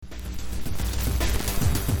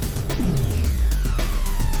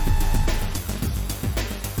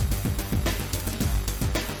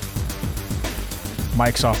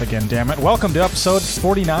Mic's off again, damn it. Welcome to episode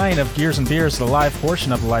 49 of Gears and Beers, the live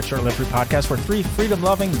portion of the Life Short Live Free podcast, where three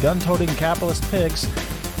freedom-loving, gun-toting capitalist pigs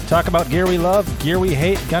talk about gear we love, gear we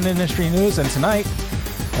hate, gun industry news, and tonight,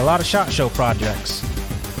 a lot of SHOT Show projects.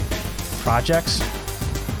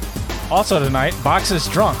 Also tonight, Box's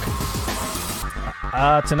drunk.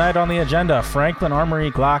 Tonight on the agenda, Franklin Armory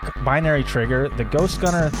Glock binary trigger, the Ghost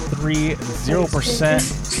Gunner 3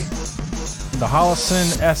 0%, the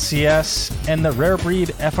Holosun SCS, and the Rare Breed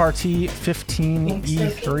FRT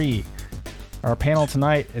 15E3. Our panel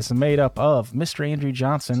tonight is made up of Mr. Andrew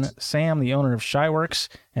Johnson, Sam, the owner of Shyworks,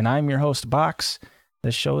 and I'm your host, Box.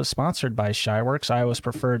 This show is sponsored by Shyworks, Iowa's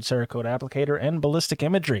preferred Cerakote applicator, and Ballistic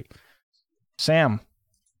Imagery. Sam,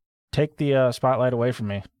 take the spotlight away from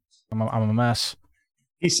me. I'm a mess.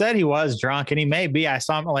 He said he was drunk, and he may be. I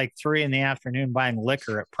saw him at like 3 p.m. buying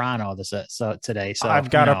liquor at Prano today. So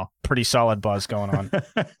I've got a pretty solid buzz going on.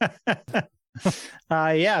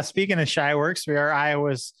 Yeah, speaking of Shyworks, we are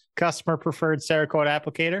Iowa's customer preferred Cerakote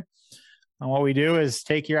applicator. And what we do is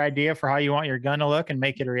take your idea for how you want your gun to look and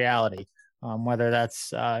make it a reality. Whether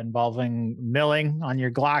that's involving milling on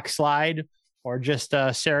your Glock slide, or just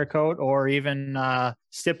Cerakote, or even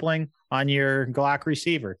stippling on your Glock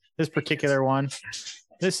receiver. This particular one,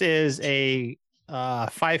 this is a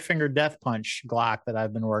 5-finger death punch Glock that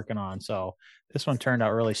I've been working on. So this one turned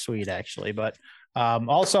out really sweet, actually. But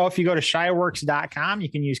also, if you go to shyworks.com,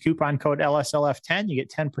 you can use coupon code LSLF10. You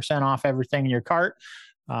get 10% off everything in your cart,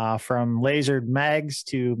 from lasered mags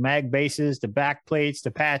to mag bases to back plates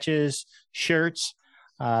to patches, shirts.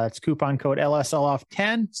 It's coupon code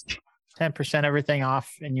LSLF10. 10% everything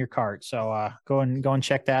off in your cart. So go and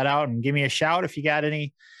check that out, and give me a shout if you got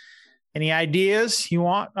any ideas you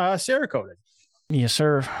want Cerakoted. Yes,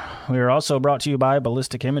 sir. We are also brought to you by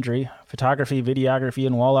Ballistic Imagery, photography, videography,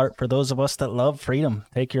 and wall art for those of us that love freedom.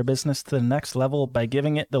 Take your business to the next level by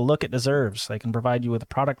giving it the look it deserves. They can provide you with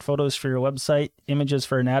product photos for your website, images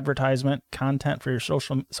for an advertisement, content for your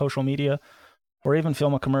social media, or even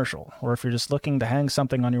film a commercial. Or if you're just looking to hang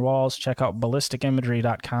something on your walls, check out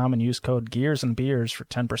ballisticimagery.com and use code Gears and Beers for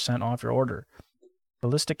 10% off your order.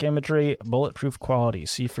 Ballistic Imagery, bulletproof quality.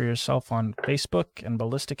 See for yourself on Facebook and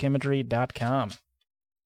ballisticimagery.com.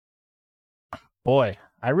 Boy,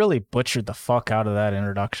 I really butchered the fuck out of that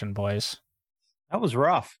introduction, boys. That was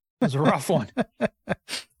rough. It was a rough one. What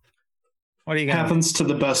are you gonna happens to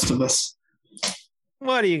the best of us?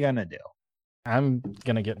 What are you gonna do? I'm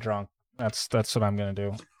gonna get drunk. That's what I'm gonna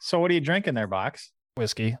do. So what are you drinking there, Box?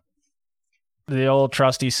 Whiskey. The old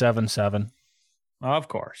trusty 7-7. Of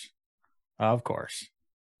course.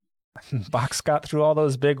 Box got through all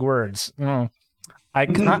those big words. I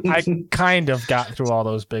kind of got through all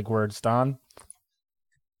those big words, Don.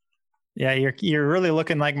 Yeah, you're really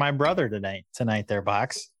looking like my brother tonight there,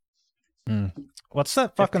 Box. What's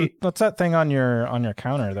that thing on your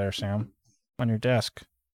counter there, Sam? On your desk.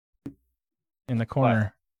 In the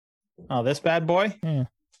corner. What? Oh, this bad boy? Yeah.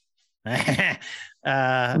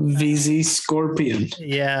 VZ Scorpion.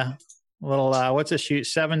 Yeah. Little what's a shoot?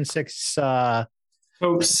 7.6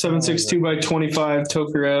 7.62 by 25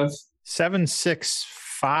 Tokarev.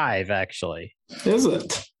 7.65 actually. Is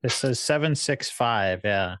it? It says 7.65,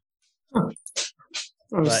 yeah. Huh.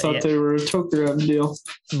 I just thought they were a Tokarev deal.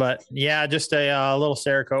 But yeah, just a little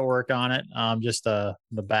Cerakote work on it. Just the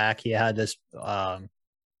back. He had this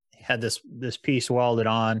this piece welded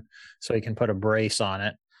on so he can put a brace on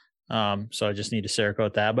it. So I just need to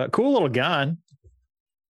Cerakote that. But cool little gun.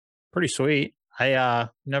 Pretty sweet. I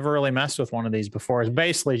never really messed with one of these before. It's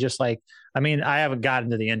basically just like, I haven't gotten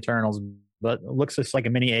into the internals, but it looks just like a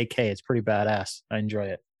mini AK. It's pretty badass. I enjoy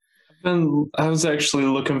it. I was actually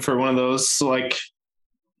looking for one of those like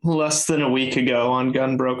less than a week ago on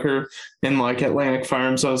Gunbroker in like Atlantic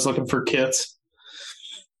Farms. I was looking for kits.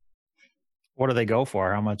 What do they go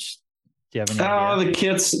for? How much do you have any idea?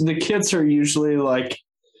 The kits are usually like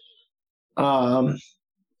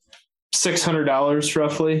 $600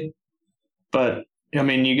 roughly. But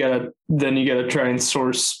you gotta try and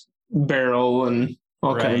source barrel and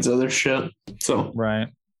all kinds of other shit. So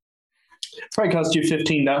probably cost you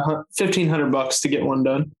 $1,500 to get one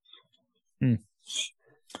done.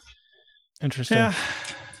 Interesting. Yeah.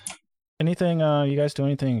 Anything? You guys do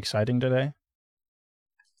anything exciting today?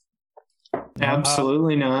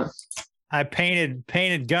 Absolutely not. I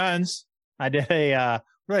painted guns. I did what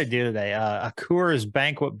did I do today? A Coors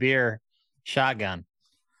Banquet beer shotgun.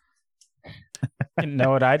 You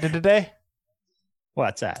know what I did today?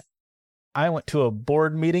 What's that? I went to a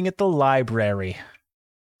board meeting at the library.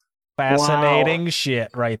 Fascinating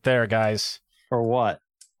shit right there, guys. For what?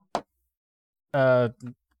 A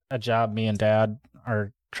job me and Dad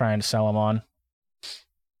are trying to sell them on.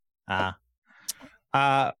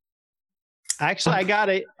 Actually, I got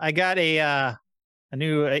a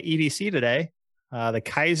new EDC today. The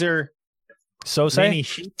Kaiser Mini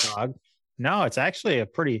Sheepdog. No, it's actually a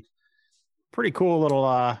pretty cool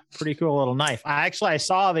little knife. I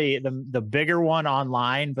saw the bigger one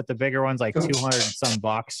online, but the bigger one's like 200 and some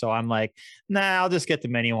bucks. So I'm like, nah, I'll just get the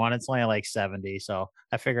mini one. It's only like 70. So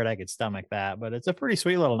I figured I could stomach that, but it's a pretty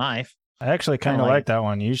sweet little knife. I actually kind of like that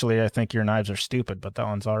one. Usually I think your knives are stupid, but that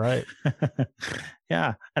one's all right.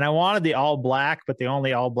 Yeah. And I wanted the all black, but the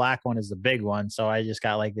only all black one is the big one. So I just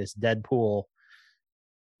got like this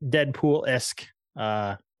Deadpool-esque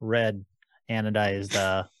red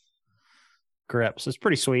anodized grips. It's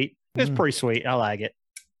pretty sweet. It's pretty sweet. I like it.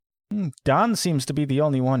 Don seems to be the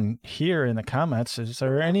only one here in the comments. Is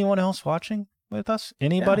there anyone else watching with us?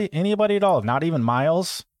 Anybody? Yeah. Anybody at all? Not even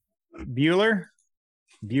Miles? Bueller?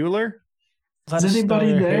 Is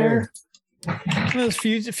anybody there?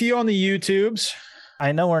 There's a few on the YouTubes.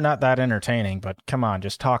 I know we're not that entertaining, but come on,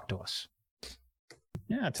 just talk to us.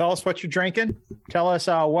 Yeah, tell us what you're drinking. Tell us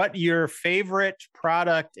what your favorite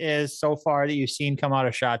product is so far that you've seen come out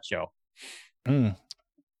of SHOT Show.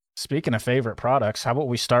 Speaking of favorite products, how about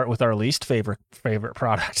we start with our least favorite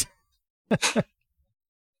product?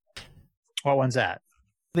 What one's that?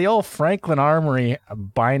 The old Franklin Armory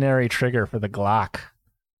binary trigger for the Glock.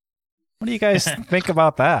 What do you guys think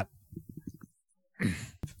about that?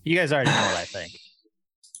 You guys already know what I think.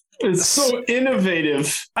 It's so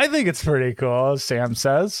innovative. I think it's pretty cool, as Sam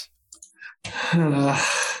says. Don't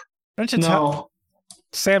you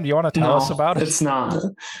Sam, do you want to tell us about it? It's not.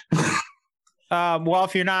 Well,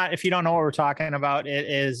 if you don't know what we're talking about, it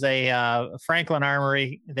is a Franklin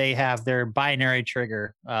Armory. They have their binary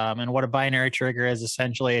trigger. And what a binary trigger is,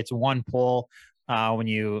 essentially, it's one pull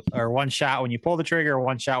one shot when you pull the trigger, or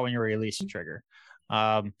one shot when you release the trigger.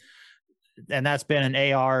 And that's been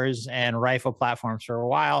in ARs and rifle platforms for a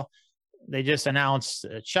while. They just announced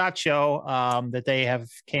at SHOT Show that they have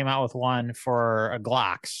came out with one for a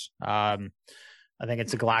Glocks. I think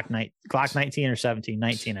it's a Glock 19 or 17,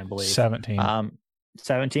 19, I believe. 17.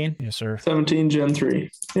 17? Yes, sir. 17 Gen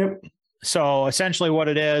 3. Yep. So essentially what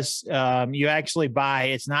it is, you actually buy,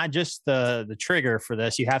 it's not just the trigger for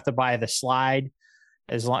this. You have to buy the slide.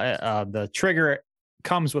 The trigger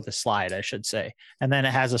comes with a slide, I should say. And then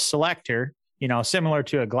it has a selector, similar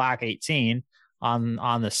to a Glock 18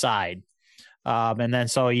 on the side. And then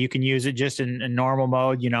so you can use it just in normal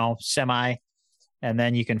mode, semi, and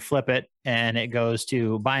then you can flip it and it goes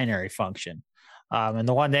to binary function. And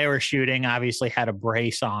the one they were shooting obviously had a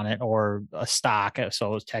brace on it, or a stock. So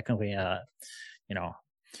it was technically a,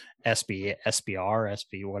 SB,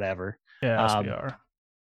 whatever. Yeah, SBR.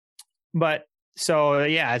 But so,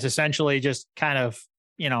 yeah, it's essentially just kind of,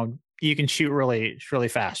 you can shoot really, really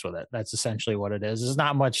fast with it. That's essentially what it is. There's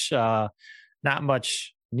not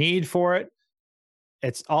much need for it.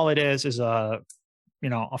 It's all it is a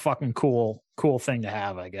fucking cool thing to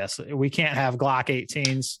have, I guess. We can't have Glock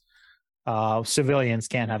 18s. Civilians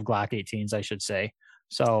can't have Glock 18s, I should say.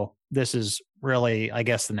 So this is really, I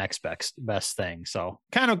guess, the next best thing. So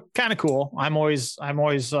kind of cool. I'm always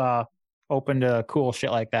open to cool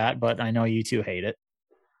shit like that, but I know you two hate it.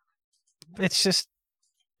 It's just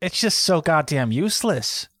so goddamn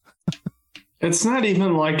useless. It's not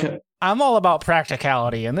even like I'm all about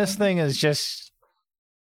practicality, and this thing is just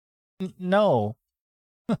no.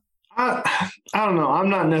 I don't know. I'm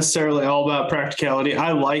not necessarily all about practicality.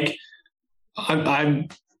 I like the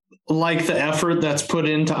effort that's put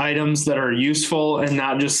into items that are useful and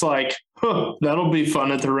not just like, that'll be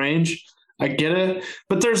fun at the range. I get it.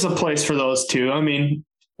 But there's a place for those too. I mean,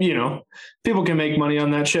 people can make money on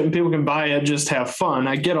that shit and people can buy it, just have fun.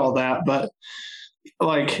 I get all that. But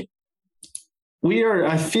like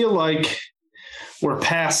I feel like we're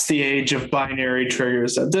past the age of binary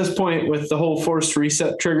triggers at this point with the whole forced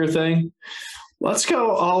reset trigger thing. Let's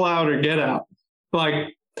go all out or get out.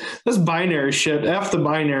 Like this binary shit, F the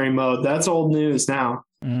binary mode. That's old news now.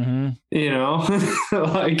 Mm-hmm.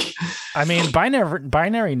 Like, I mean,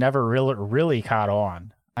 binary never really caught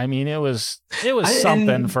on. I mean, it was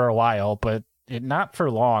something for a while, but not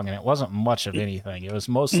for long, and it wasn't much of anything. It was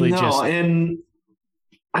mostly and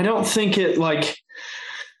I don't think it, like,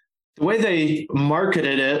 the way they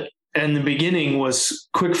marketed it in the beginning was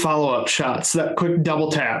quick follow-up shots, that quick double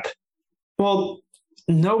tap. Well,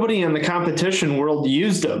 nobody in the competition world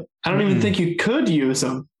used them. I don't even think you could use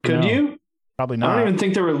them. Could you? Probably not. I don't even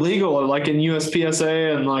think they were legal, like in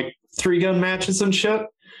USPSA and like 3-gun matches and shit.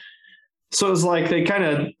 So it was like they kind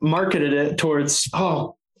of marketed it towards,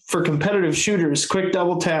 for competitive shooters, quick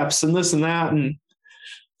double taps and this and that. And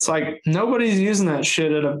it's like nobody's using that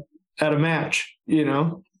shit at a match,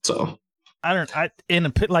 So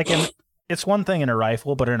it's one thing in a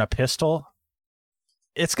rifle, but in a pistol,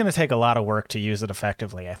 it's going to take a lot of work to use it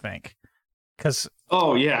effectively, I think. Because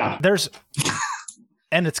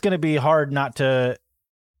and it's going to be hard not to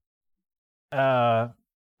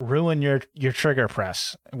ruin your trigger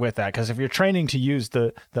press with that. Because if you're training to use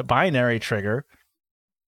the binary trigger,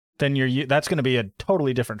 then that's going to be a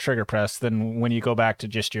totally different trigger press than when you go back to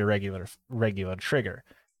just your regular trigger.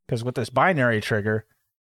 Because with this binary trigger,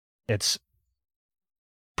 it's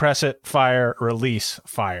press it, fire, release,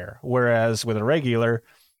 fire. Whereas with a regular,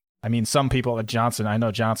 I mean, some people at Johnson, I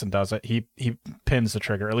know Johnson does it. He pins the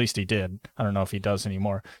trigger. At least he did. I don't know if he does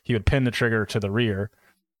anymore. He would pin the trigger to the rear.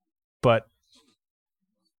 But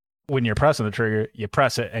when you're pressing the trigger, you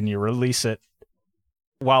press it and you release it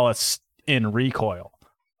while it's in recoil.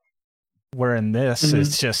 Where in this,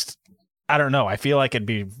 it's just, I don't know. I feel like it'd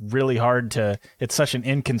be really hard it's such an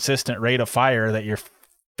inconsistent rate of fire that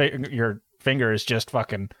your finger is just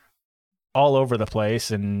fucking all over the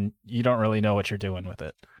place and you don't really know what you're doing with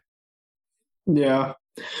it. Yeah.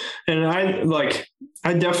 And I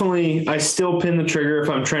still pin the trigger if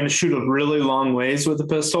I'm trying to shoot a really long ways with a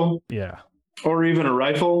pistol. Yeah. Or even a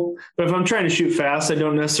rifle. But if I'm trying to shoot fast, I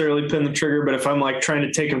don't necessarily pin the trigger. But if I'm like trying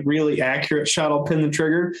to take a really accurate shot, I'll pin the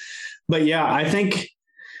trigger. But yeah, I think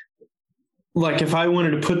like if I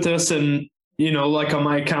wanted to put this in, like on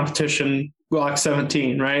my competition Glock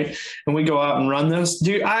 17, right? And we go out and run this,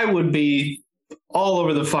 dude, I would be all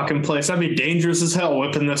over the fucking place. I'd be dangerous as hell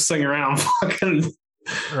whipping this thing around, fucking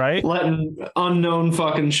right, letting unknown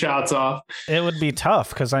fucking shots off. It would be tough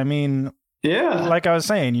because I mean, yeah, like I was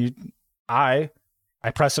saying, I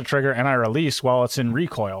press the trigger and I release while it's in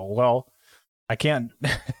recoil. Well, I can't.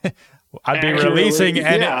 I'd be releasing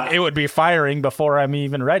and it would be firing before I'm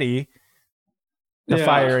even ready to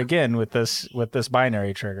fire again with this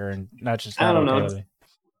binary trigger, and not just. I don't know.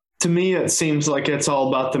 To me, it seems like it's all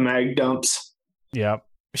about the mag dumps. Yeah,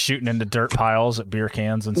 shooting into dirt piles at beer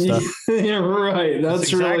cans and stuff. Yeah, right. That's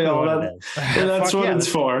exactly really all that. That's what it's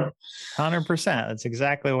for. 100%. That's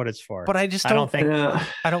exactly what it's for. But I don't think.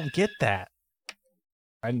 I don't get that.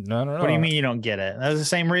 I don't know. What do you mean you don't get it? That's the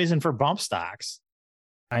same reason for bump stocks.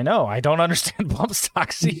 I know. I don't understand bump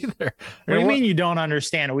stocks either. What do you mean you don't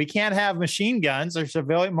understand it? We can't have machine guns.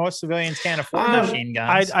 Most civilians can't afford machine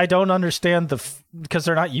guns. I don't understand because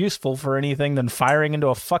they're not useful for anything than firing into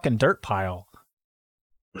a fucking dirt pile.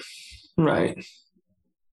 Right.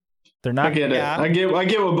 They're not. I get it. I get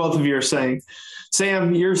what both of you are saying.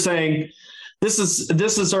 Sam, you're saying this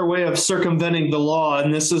is our way of circumventing the law,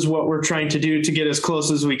 and this is what we're trying to do to get as close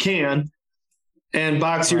as we can. And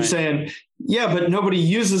Box, you're saying, yeah, but nobody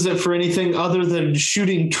uses it for anything other than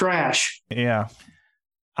shooting trash. Yeah.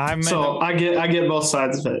 I get both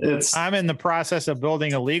sides of it. I'm in the process of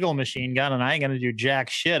building a legal machine gun, and I ain't going to do jack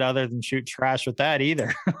shit other than shoot trash with that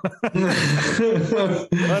either.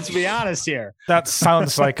 Let's be honest here. That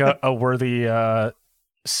sounds like a worthy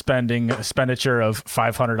expenditure of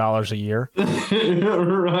 $500 a year.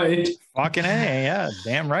 Right. Fucking A, yeah,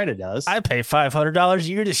 damn right it does. I pay $500 a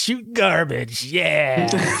year to shoot garbage. Yeah.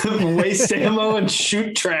 Waste ammo and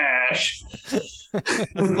shoot trash.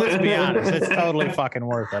 Let's be honest, it's totally fucking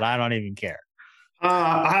worth it. I don't even care.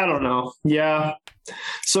 I don't know. Yeah.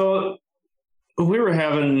 So we were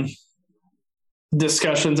having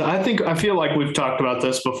discussions. I feel like we've talked about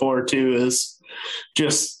this before too, is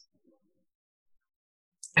just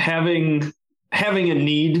having a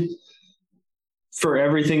need for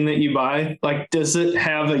everything that you buy. Like, does it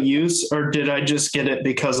have a use, or did I just get it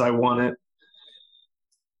because I want it?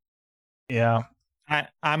 Yeah.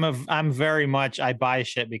 I'm very much, I buy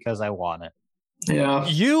shit because I want it. Yeah.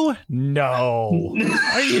 You know.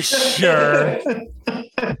 Are you sure?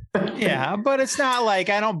 Yeah, but it's not like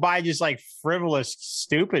I don't buy just like frivolous,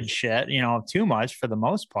 stupid shit, too much for the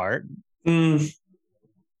most part.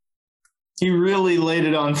 You really laid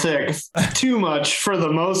it on thick. Too much for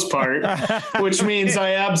the most part, which means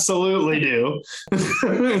I absolutely do.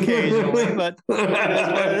 Occasionally, but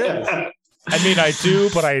that's what it is. I mean, I do,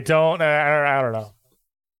 but I don't. I don't know.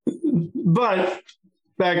 But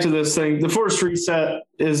back to this thing, the forced reset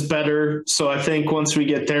is better. So I think once we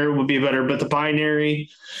get there, it will be better. But the binary,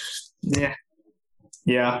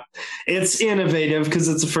 yeah, it's innovative because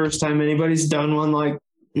it's the first time anybody's done one like,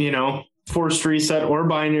 forced reset or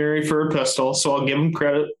binary for a pistol. So I'll give them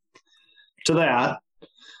credit to that.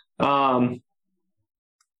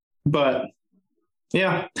 But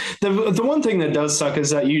yeah, the one thing that does suck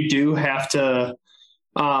is that you do have to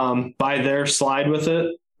buy their slide with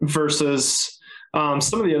it versus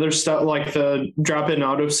some of the other stuff like the drop-in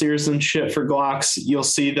auto sears and shit for Glocks. You'll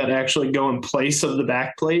see that actually go in place of the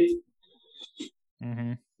back plate.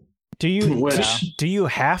 Mm-hmm. Do you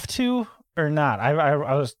have to or not?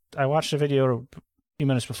 I watched a video a few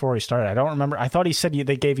minutes before he started. I don't remember. I thought he said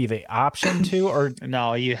they gave you the option to, or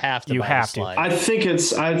no, you have to. You have to. I think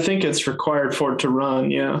it's required for it to run.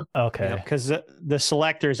 Yeah. Okay. Because the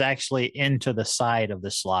selector is actually into the side of the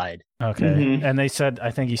slide. Okay. Mm-hmm. And they said, I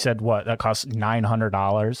think he said what that costs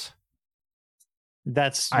 $900.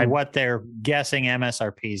 That's what they're guessing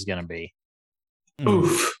MSRP is going to be.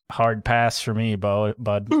 Oof. Hard pass for me, bud.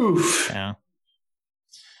 Oof. Yeah.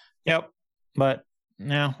 Yep. But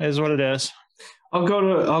yeah, it is what it is. I'll go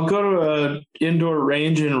to a indoor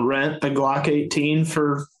range and rent a Glock 18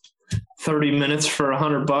 for 30 minutes for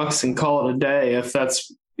 $100 and call it a day. If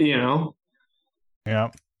that's, Yeah.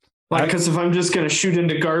 Like, because if I'm just going to shoot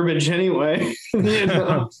into garbage anyway,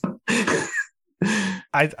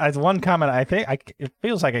 I one comment, I think it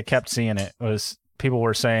feels like I kept seeing it was people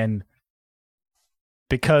were saying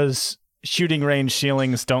because shooting range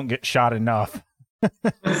ceilings don't get shot enough.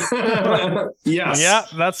 Yes. Yeah,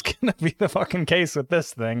 that's gonna be the fucking case with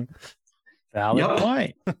this thing. Valid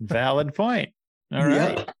point. Valid point. All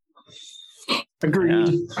right. Yep.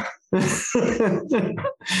 Agreed. Yeah.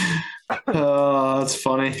 That's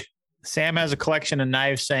funny. Sam has a collection of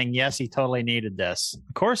knives saying, yes, he totally needed this.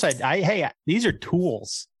 Of course, hey, these are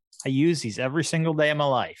tools. I use these every single day of my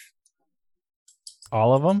life.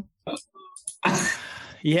 All of them?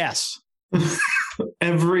 Yes.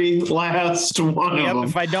 Every last one of them.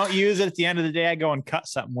 If I don't use it at the end of the day, I go and cut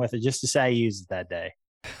something with it just to say I used it that day.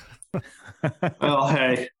 Well,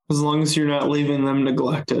 hey, as long as you're not leaving them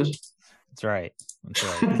neglected. That's right.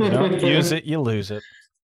 You don't use it, you lose it.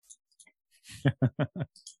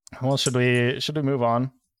 Well, should we move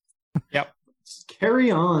on? Yep.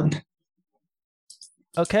 Carry on.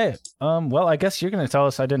 Okay. Well, I guess you're going to tell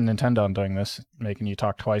us I didn't intend on doing this, making you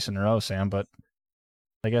talk twice in a row, Sam, but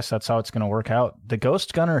I guess that's how it's going to work out. The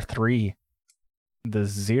Ghost Gunner 3, the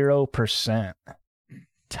 0%.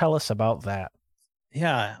 Tell us about that.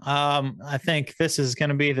 Yeah, I think this is going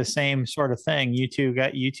to be the same sort of thing. You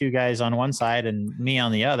two guys on one side and me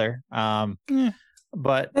on the other.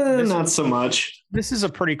 But not so much. This is a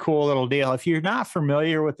pretty cool little deal. If you're not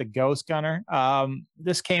familiar with the Ghost Gunner,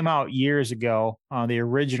 this came out years ago, the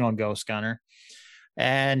original Ghost Gunner.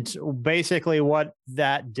 And basically what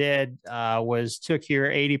that did was took your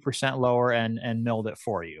 80% lower and milled it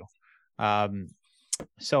for you.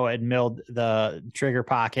 So it milled the trigger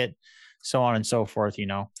pocket, so on and so forth,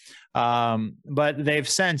 but they've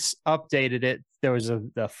since updated it. There was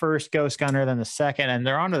the first Ghost Gunner, then the second, and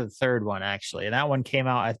they're on to the third one, actually. And that one came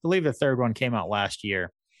out, I believe the third one came out last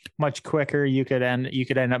year. Much quicker. You could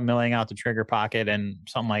end up milling out the trigger pocket in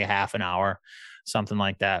something like a half an hour, something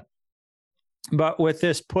like that. But with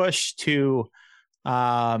this push to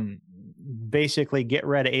basically get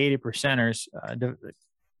rid of 80%ers,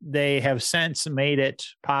 they have since made it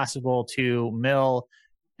possible to mill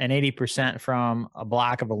an 80% from a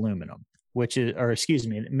block of aluminum,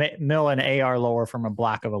 mill an AR lower from a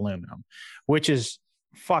block of aluminum, which is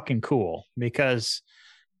fucking cool because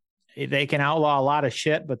they can outlaw a lot of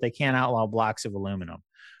shit, but they can't outlaw blocks of aluminum.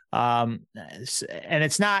 And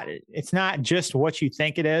it's not just what you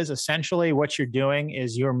think it is. Essentially what you're doing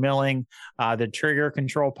is you're milling the trigger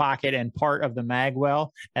control pocket and part of the mag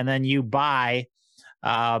well, and then you buy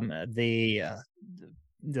the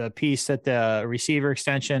piece that the receiver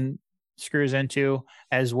extension screws into,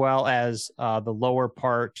 as well as the lower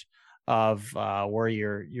part of where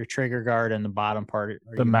your trigger guard and the bottom part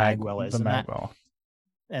of the mag well is.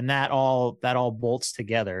 And that all bolts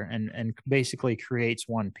together and basically creates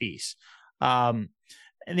one piece. And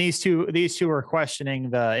these two are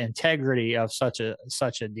questioning the integrity of such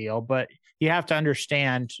a deal, but you have to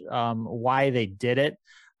understand why they did it.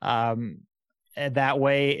 That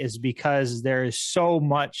way is because there is so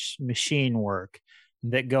much machine work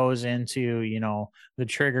that goes into, the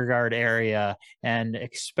trigger guard area, and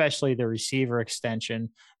especially the receiver extension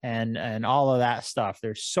and all of that stuff.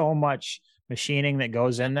 There's so much machining that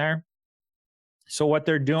goes in there. So what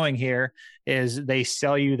they're doing here is they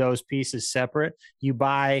sell you those pieces separate. You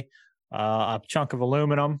buy a chunk of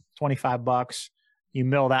aluminum, $25. You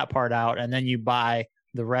mill that part out, and then you buy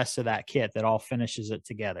the rest of that kit that all finishes it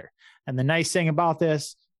together. And the nice thing about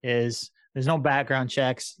this is there's no background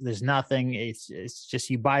checks. There's nothing. It's just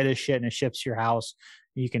you buy this shit and it ships to your house.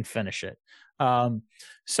 You can finish it.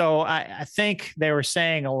 So I think they were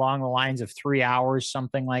saying along the lines of 3 hours,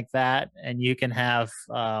 something like that, and you can have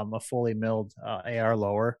a fully milled AR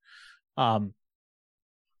lower. And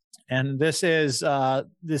this is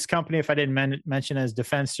this company, if I didn't mention, is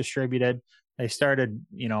Defense Distributed. They started,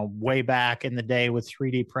 way back in the day with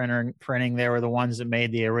 3D printing. They were the ones that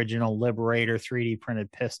made the original Liberator 3D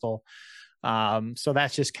printed pistol. So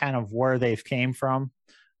that's just kind of where they've came from.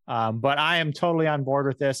 But I am totally on board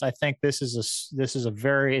with this. I think it's a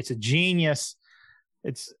genius.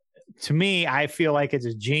 To me, I feel like it's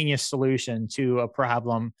a genius solution to a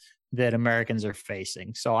problem that Americans are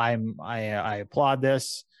facing. So I applaud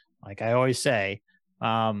this, like I always say.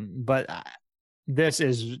 But this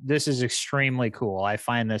is extremely cool. I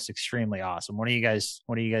find this extremely awesome. What do you guys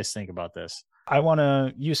think about this?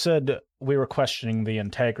 You said we were questioning the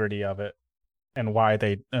integrity of it and why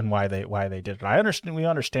they did it. We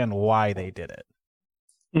understand why they did it.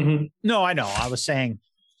 Mm-hmm. No, I know. I was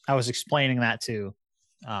explaining that to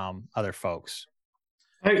other folks.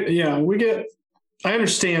 I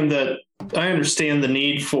understand that. I understand the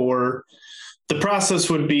need for the process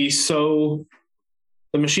would be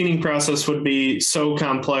the machining process would be so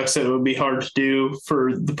complex that it would be hard to do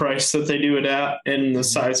for the price that they do it at and the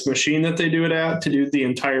size machine that they do it at to do the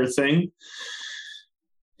entire thing.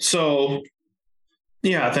 So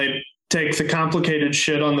yeah, they take the complicated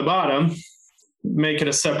shit on the bottom, make it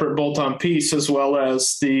a separate bolt-on piece as well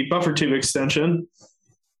as the buffer tube extension,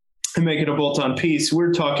 and make it a bolt-on piece.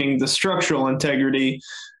 We're talking the structural integrity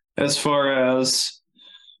as far as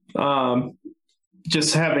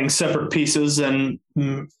just having separate pieces and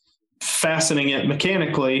fastening it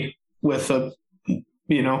mechanically with a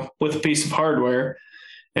piece of hardware.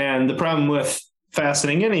 And the problem with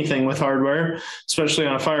fastening anything with hardware, especially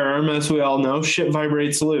on a firearm, as we all know, shit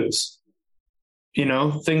vibrates loose.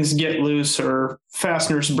 Things get loose or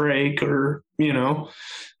fasteners break or,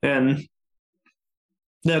 and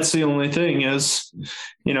that's the only thing is,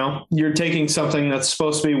 you're taking something that's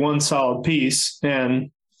supposed to be one solid piece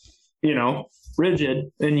and, rigid,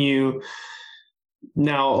 and you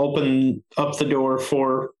now open up the door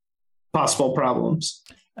for possible problems.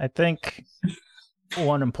 I think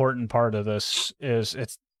one important part of this is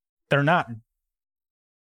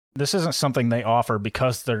this isn't something they offer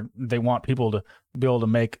because they want people to be able to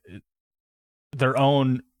make their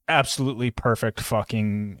own absolutely perfect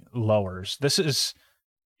fucking lowers. This is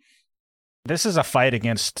a fight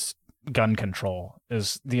against gun control,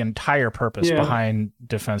 is the entire purpose behind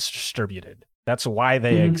Defense Distributed. That's why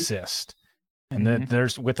they exist. And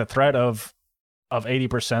there's, with the threat of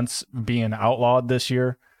 80% being outlawed this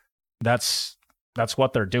year, that's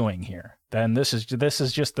what they're doing here. Then this is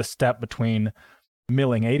just the step between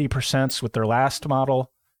milling 80% with their last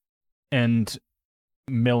model and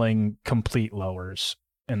milling complete lowers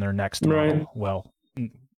in their next model. Well,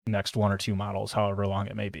 next one or two models, however long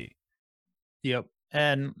it may be. Yep.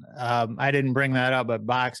 And I didn't bring that up, but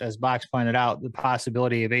as Box pointed out, the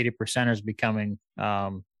possibility of 80%ers becoming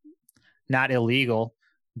not illegal,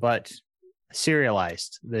 but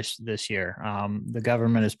serialized this year. The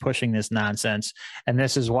government is pushing this nonsense, and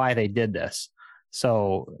this is why they did this.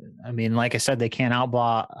 So, I mean, like I said, they can't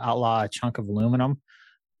outlaw a chunk of aluminum,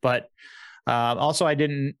 but also I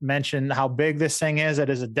didn't mention how big this thing is. It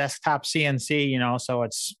is a desktop CNC, so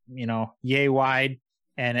it's, yay wide,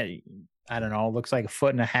 and it, I don't know, looks like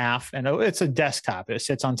 1.5 feet, and it's a desktop. It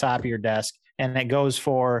sits on top of your desk, and it goes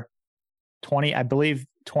for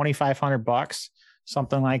 $2,500,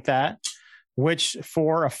 something like that, which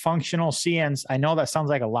for a functional CNC, I know that sounds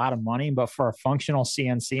like a lot of money, but for a functional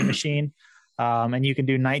CNC machine, and you can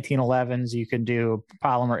do 1911s, you can do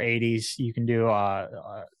polymer 80s, you can do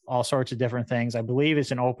all sorts of different things. I believe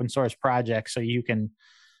it's an open source project, so you can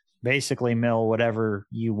basically mill whatever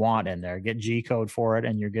you want in there, get G code for it,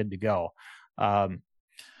 and you're good to go.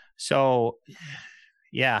 So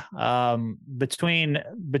yeah, between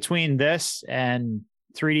this and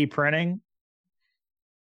 3D printing,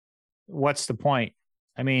 what's the point?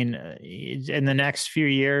 I mean, in the next few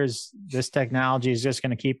years, this technology is just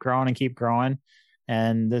going to keep growing and keep growing.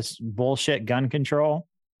 And this bullshit gun control,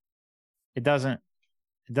 it doesn't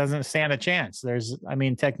stand a chance.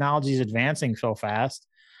 Technology is advancing so fast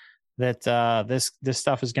that this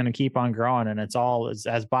stuff is going to keep on growing. And it's all,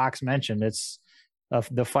 as Box mentioned, it's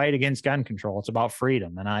the fight against gun control. It's about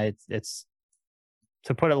freedom. And I think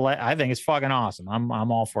it's fucking awesome.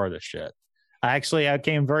 I'm all for this shit. I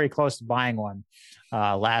came very close to buying one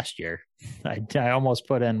last year. I almost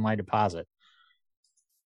put in my deposit.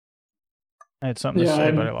 I had something to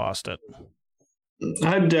say, but I lost it.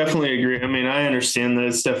 I definitely agree. I mean, I understand that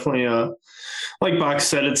it's definitely like Box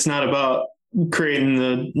said, it's not about creating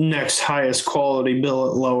the next highest quality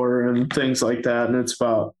billet lower and things like that. And it's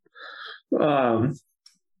about, I'm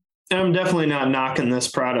definitely not knocking this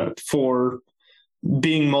product for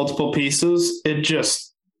being multiple pieces. It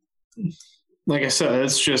just, like I said,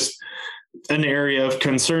 it's just an area of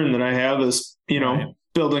concern that I have is,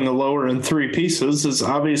 building a lower in 3 pieces is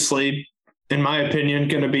obviously, in my opinion,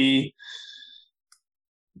 going to be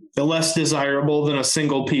less desirable than a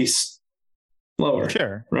single piece lower.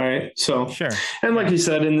 Sure. Right. So, sure. And like you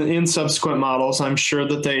said, in subsequent models, I'm sure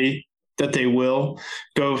that they will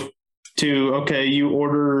go to, okay, you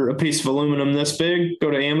order a piece of aluminum this big,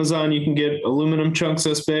 go to Amazon, you can get aluminum chunks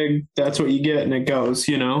this big. That's what you get. And it goes,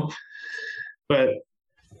 but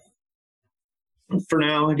for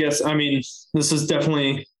now, I guess, this is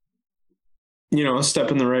definitely, a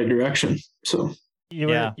step in the right direction. So you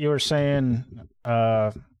were saying,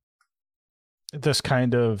 this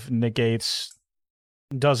kind of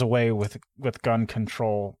does away with gun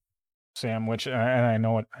control, Sam, which, and I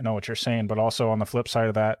know what you're saying, but also on the flip side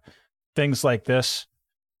of that, things like this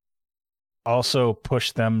also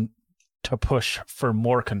push them to push for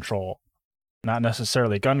more control, not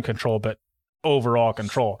necessarily gun control, but overall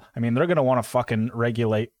control. They're going to want to fucking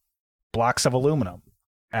regulate blocks of aluminum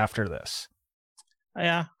after this.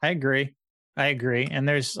 Yeah, I agree. And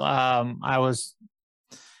there's, I was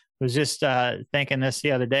just thinking this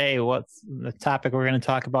the other day, what the topic we're going to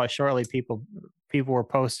talk about shortly. People were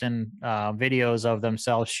posting videos of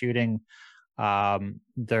themselves shooting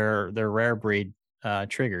their rare breed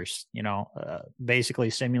triggers,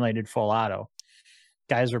 basically simulated full auto.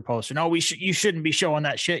 Guys were posting, "Oh, you shouldn't be showing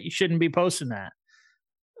that shit. You shouldn't be posting that."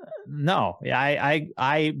 No,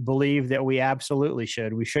 I believe that we absolutely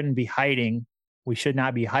should. We shouldn't be hiding. We should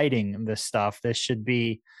not be hiding this stuff. This should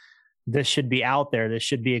be out there. This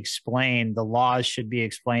should be explained. The laws should be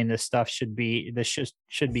explained. This stuff should be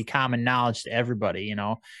common knowledge to everybody,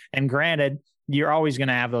 And granted, you're always going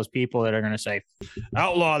to have those people that are going to say,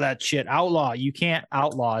 outlaw that shit. Outlaw. You can't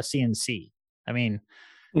outlaw a CNC.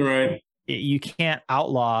 Right. You can't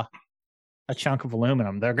outlaw a chunk of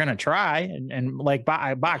aluminum. They're going to try. And like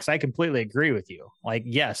Box, I completely agree with you. Like,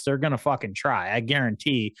 yes, they're going to fucking try. I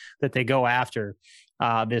guarantee that they go after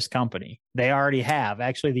this company. They already have.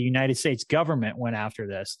 Actually, the United States government went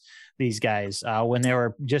after these guys when they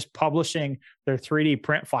were just publishing their 3D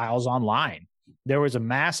print files online. There was a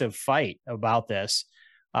massive fight about this.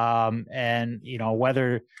 And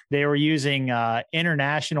whether they were using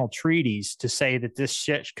international treaties to say that this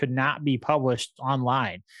shit could not be published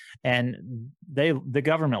online, and the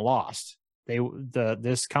government lost.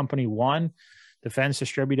 This company won, Defense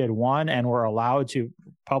Distributed won, and were allowed to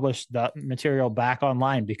publish the material back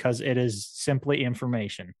online because it is simply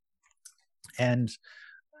information. And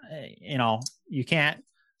you can't.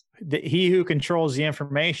 He who controls the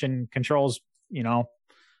information controls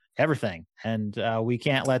everything, and we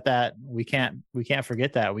can't let that. We can't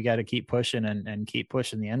forget that. We got to keep pushing and keep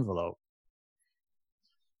pushing the envelope.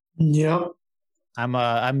 Yep.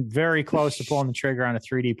 I'm very close to pulling the trigger on a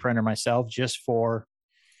 3D printer myself, just for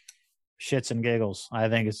shits and giggles. I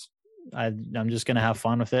think I'm just gonna have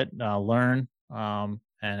fun with it, learn,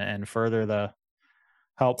 and further the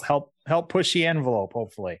help push the envelope.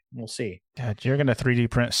 Hopefully, we'll see. God, you're gonna 3D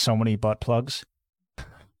print so many butt plugs.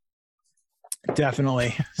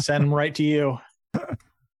 Definitely. Send them right to you.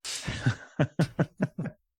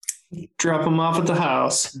 Drop them off at the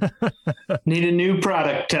house. Need a new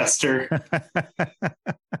product tester.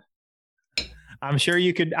 I'm sure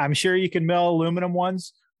you could mill aluminum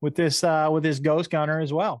ones with this Ghost Gunner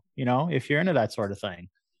as well, if you're into that sort of thing.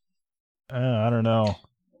 I don't know.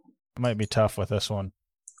 It might be tough with this one.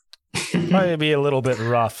 Might be a little bit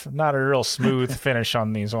rough. Not a real smooth finish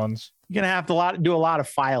on these ones. You're gonna have to do a lot of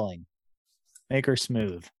filing. Make her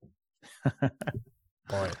smooth.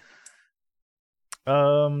 Boy.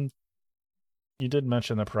 You did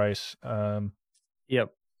mention the price. Yep. You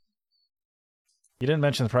didn't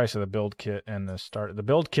mention the price of the build kit and the start. The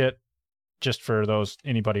build kit, just for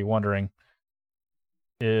anybody wondering,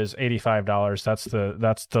 is $85. That's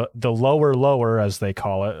the lower as they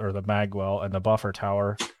call it, or the magwell and the buffer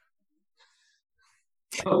tower.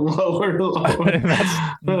 Lower.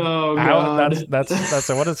 That's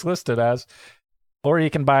what it's listed as. Or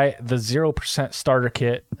you can buy the 0% starter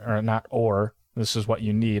kit, or not. Or this is what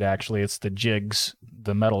you need. Actually, it's the jigs,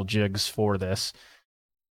 the metal jigs for this.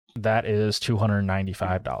 That is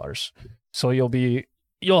 $295. So you'll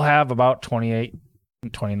have about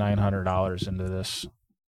 $2,900 into this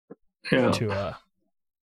to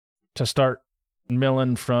start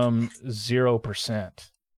milling from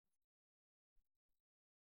 0%.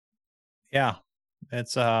 Yeah,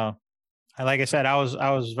 it's like I said, I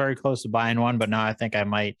was very close to buying one, but now I think I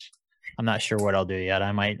might. I'm not sure what I'll do yet.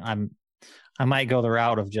 I might go the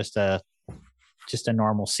route of just a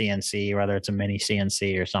normal CNC, whether it's a mini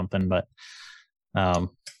CNC or something, but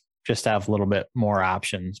just have a little bit more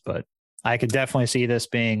options. But I could definitely see this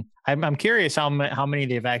being. I'm curious how many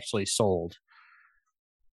they've actually sold.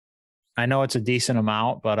 I know it's a decent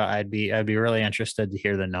amount, but I'd be really interested to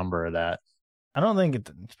hear the number of that. I don't think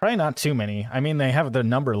it's probably not too many. I mean, they have the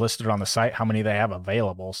number listed on the site, how many they have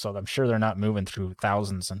available. So I'm sure they're not moving through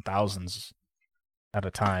thousands and thousands at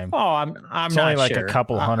a time. Oh, I'm it's not only like sure. a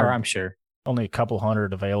couple hundred. I'm sure only a couple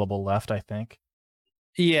hundred available left, I think.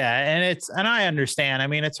 Yeah, and I understand. I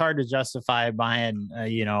mean, it's hard to justify buying,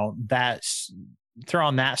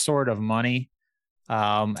 throwing that sort of money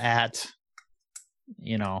at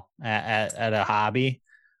a hobby.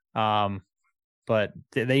 But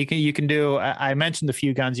you can do. I mentioned a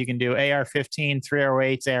few guns you can do: AR-15,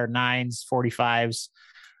 308s, AR-9s, 45s,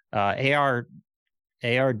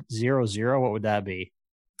 AR-00. What would that be?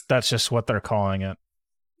 That's just what they're calling it.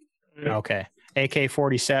 Okay.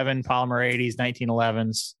 AK-47, polymer 80s,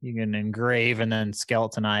 1911s. You can engrave and then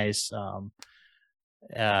skeletonize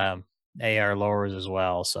AR lowers as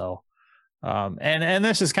well. So, and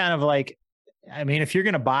this is kind of like, I mean, if you're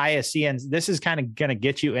going to buy a CNC, this is kind of going to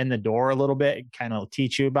get you in the door a little bit, kind of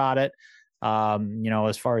teach you about it,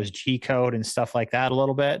 as far as G code and stuff like that a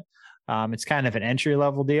little bit. It's kind of an entry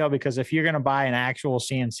level deal because if you're going to buy an actual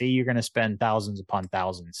CNC, you're going to spend thousands upon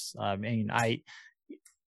thousands. I mean,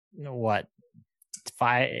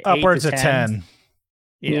 upwards of 10.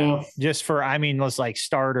 Yeah. Just for, let's like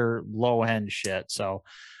starter low end shit. So,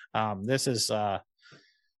 this is,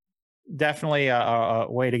 definitely a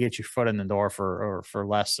way to get your foot in the door for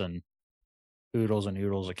less than oodles and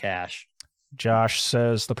oodles of cash. Josh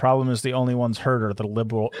says the problem is the only ones hurt are the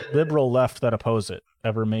liberal left that oppose it.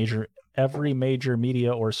 Every major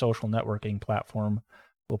media or social networking platform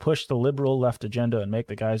will push the liberal left agenda and make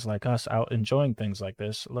the guys like us out enjoying things like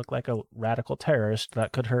this look like a radical terrorist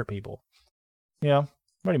that could hurt people. Yeah,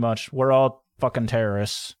 pretty much. We're all fucking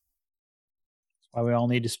terrorists. Why we all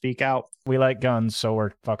need to speak out. We like guns, so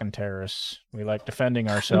we're fucking terrorists. We like defending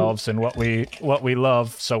ourselves and what we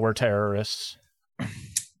love, so we're terrorists.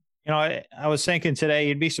 I was thinking today,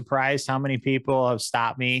 you'd be surprised how many people have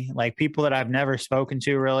stopped me, like people that I've never spoken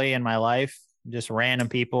to really in my life, just random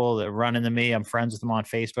people that run into me. I'm friends with them on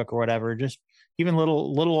Facebook or whatever. Just even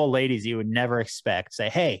little old ladies you would never expect say,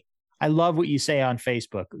 "Hey, I love what you say on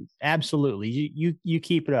Facebook. Absolutely, you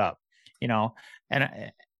keep it up."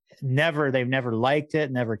 And they've never liked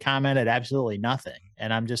it, never commented, absolutely nothing.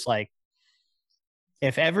 And I'm just like,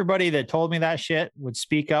 if everybody that told me that shit would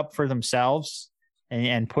speak up for themselves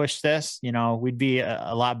and push this, we'd be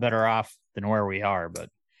a lot better off than where we are. But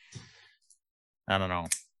I don't know.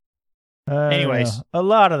 Anyways, a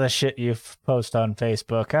lot of the shit you post on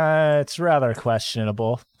Facebook, it's rather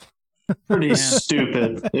questionable. Pretty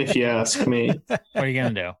stupid, if you ask me. What are you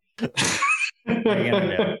gonna do? What are you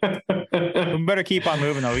gonna do? We better keep on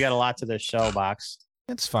moving though. We got a lot to this show, Box.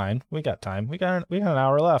 It's fine. We got time. We got an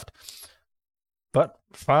hour left. But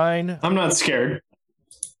fine. I'm not scared.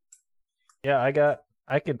 Yeah, I got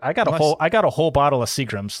a whole bottle of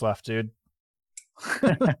Seagrams left, dude.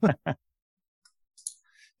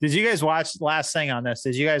 Did you guys watch, last thing on this,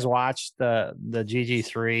 did you guys watch the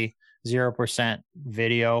GG3 0%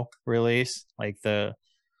 video release?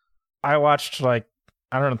 I watched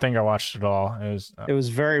I don't think I watched it all. It was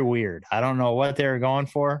very weird. I don't know what they were going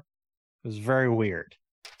for. It was very weird.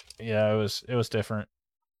 Yeah, it was different.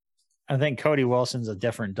 I think Cody Wilson's a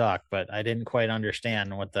different duck, but I didn't quite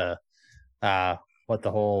understand what the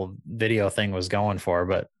whole video thing was going for,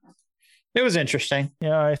 but it was interesting.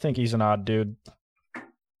 Yeah, I think he's an odd dude.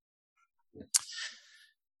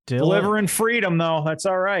 Delivering freedom, though. That's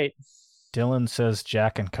all right. Dylan says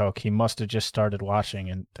Jack and Coke. He must have just started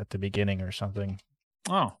watching at the beginning or something.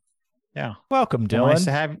 Oh, yeah. Welcome, Dylan. Nice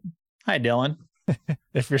to have. Hi, Dylan.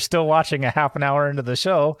 If you're still watching a half an hour into the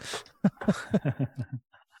show.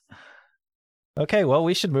 Okay, well,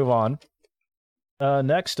 we should move on.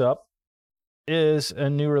 Next up is a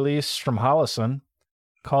new release from Holosun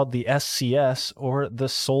called the SCS, or the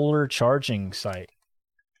Solar Charging Site.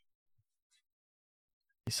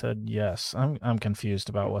 He said yes. I'm confused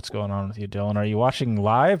about what's going on with you, Dylan. Are you watching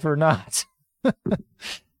live or not?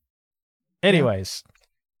 Anyways,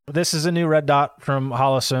 this is a new red dot from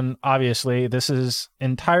Holosun. Obviously, this is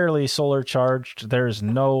entirely solar charged. There's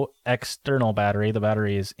no external battery. The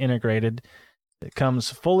battery is integrated. It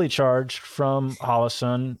comes fully charged from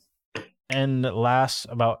Holosun and lasts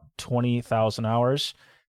about 20,000 hours.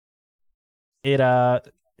 It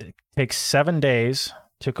takes 7 days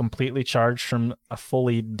to completely charge from a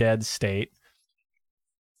fully dead state.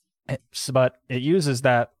 But it uses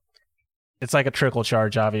that. It's like a trickle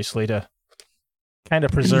charge, obviously, to kind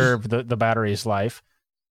of preserve the battery's life.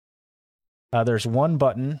 There's one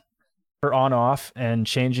button for on-off and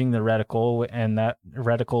changing the reticle, and that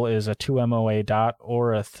reticle is a 2 MOA dot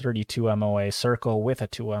or a 32 MOA circle with a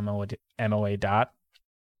 2 MOA dot.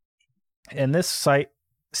 And this sight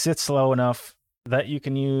sits low enough that you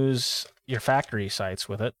can use your factory sights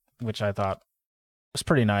with it, which I thought was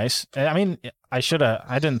pretty nice. I mean, I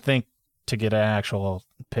didn't think to get an actual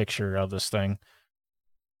picture of this thing.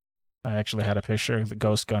 I actually had a picture of the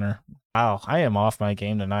Ghost Gunner. Wow, I am off my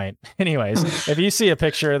game tonight. Anyways, if you see a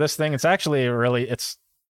picture of this thing, it's actually it's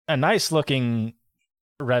a nice looking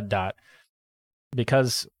red dot,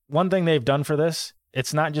 because one thing they've done for this,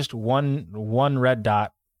 it's not just one red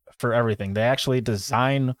dot for everything. They actually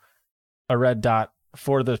design a red dot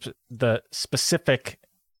for the specific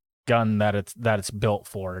gun that it's built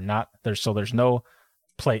for. There's no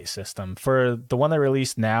plate system. For the one they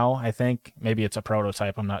released now, I think maybe it's a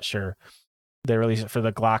prototype, I'm not sure. They released it for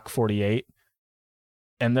the Glock 48,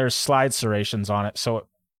 and there's slide serrations on it, so it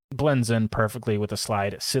blends in perfectly with the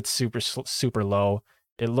slide. It sits super low.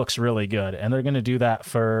 It looks really good, and they're going to do that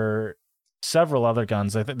for several other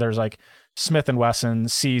guns. I think there's like Smith & Wesson,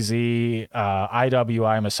 CZ,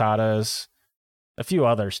 IWI Masadas, a few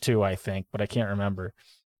others too, I think, but I can't remember.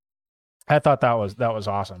 I thought that was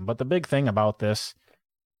awesome. But the big thing about this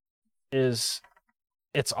is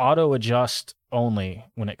it's auto adjust only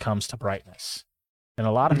when it comes to brightness. And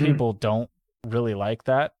a lot of people don't really like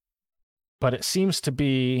that, but it seems to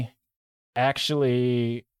be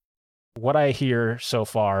actually, what I hear so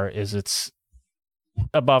far is it's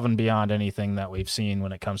above and beyond anything that we've seen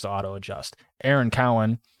when it comes to auto adjust. Aaron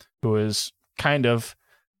Cowan, who is kind of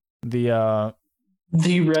the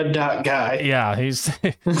red dot guy. Yeah, he's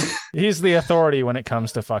the authority when it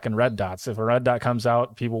comes to fucking red dots. If a red dot comes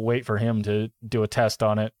out, people wait for him to do a test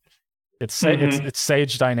on it. It's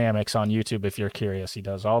Sage Dynamics on YouTube if you're curious. He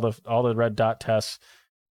does all the red dot tests.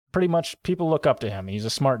 Pretty much people look up to him. He's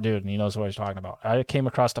a smart dude and he knows what he's talking about. I came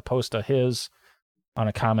across a post of his on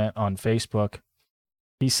a comment on Facebook.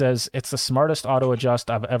 He says, "It's the smartest auto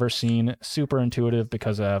adjust I've ever seen. Super intuitive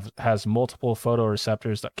because it has multiple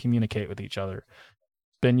photoreceptors that communicate with each other.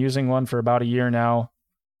 Been using one for about a year now.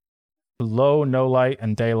 Low, no light,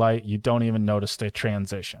 and daylight, you don't even notice the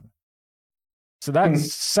transition." So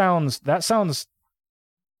that sounds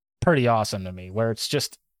pretty awesome to me, where it's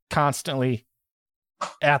just constantly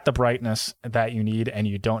at the brightness that you need and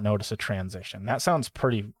you don't notice a transition. That sounds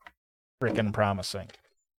pretty freaking promising.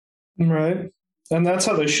 Right. And that's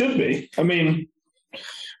how they should be. I mean,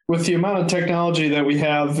 with the amount of technology that we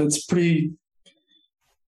have, it's pretty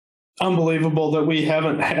unbelievable that we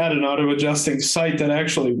haven't had an auto-adjusting sight that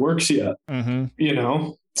actually works yet. You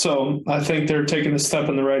know? So I think they're taking a step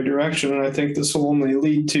in the right direction, and I think this will only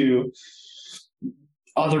lead to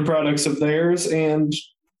other products of theirs and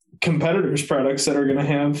competitors' products that are going to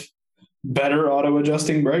have better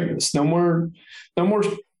auto-adjusting brightness. No more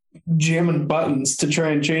jamming buttons to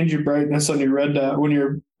try and change your brightness on your red dot when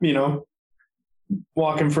you're,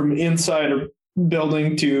 walking from inside a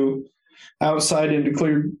building to outside into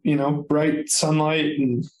clear, bright sunlight,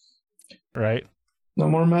 and right. No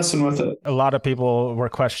more messing with it. A lot of people were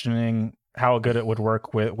questioning how good it would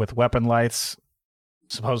work with weapon lights.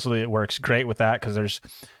 Supposedly it works great with that because there's,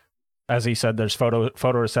 as he said, there's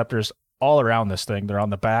photoreceptors all around this thing. They're on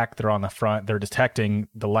the back, they're on the front, they're detecting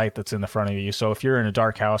the light that's in the front of you. So if you're in a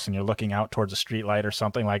dark house and you're looking out towards a street light or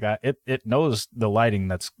something like that, it knows the lighting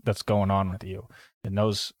that's going on with you. It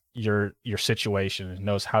knows your situation. It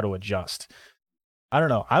knows how to adjust. I don't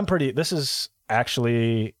know. This is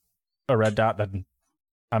actually a red dot that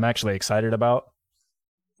I'm actually excited about.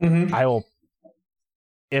 I will,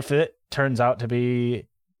 if it turns out to be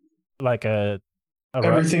like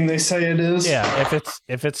everything they say it is. Yeah,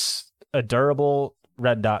 if it's a durable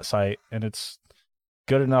red dot sight and it's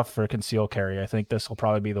good enough for concealed carry, I think this will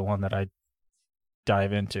probably be the one that I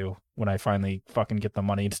dive into when I finally fucking get the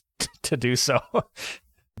money to do so.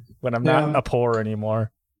 When I'm not a poor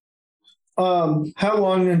anymore. How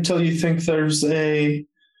long until you think there's a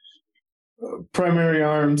Primary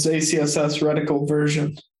Arms ACSS reticle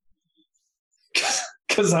version?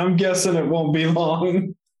 Because I'm guessing it won't be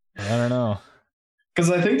long. I don't know. Because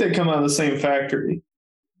I think they come out of the same factory.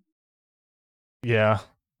 Yeah,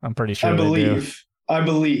 I'm pretty sure. I believe. And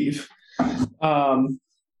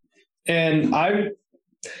I'm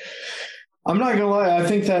not gonna lie. I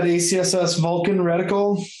think that ACSS Vulcan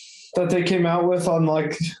reticle that they came out with on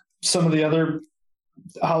like some of the other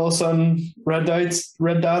Holosun red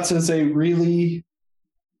dots is a really,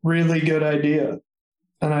 really good idea,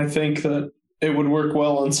 and I think that it would work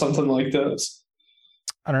well on something like this.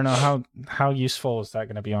 I don't know how useful is that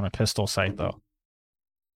going to be on a pistol sight though.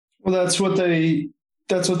 Well, that's what they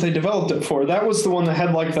that's what they developed it for. That was the one that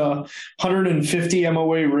had like the 150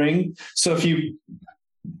 MOA ring. So if you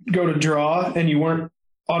go to draw and you weren't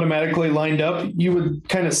automatically lined up, you would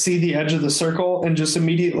kind of see the edge of the circle and just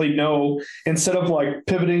immediately know, instead of like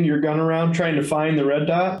pivoting your gun around trying to find the red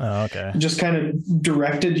dot, just kind of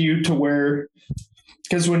directed you to where,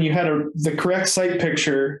 because when you had the correct sight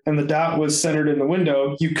picture and the dot was centered in the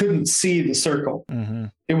window, you couldn't see the circle. Mm-hmm.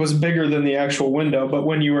 It was bigger than the actual window. But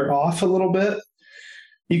when you were off a little bit,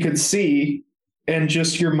 you could see, and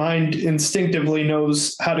just your mind instinctively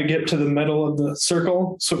knows how to get to the middle of the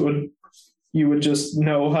circle. So you would just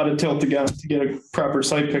know how to tilt the gun to get a proper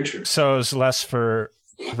sight picture. So it's less for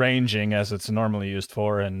ranging as it's normally used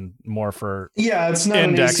for, and more for it's not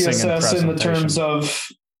an ACSS in the terms of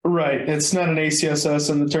it's not an ACSS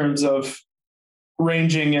in the terms of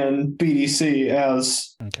ranging and BDC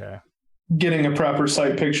as getting a proper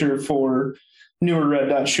sight picture for newer red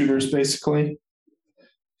dot shooters, basically.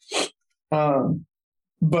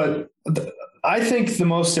 But I think the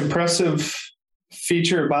most impressive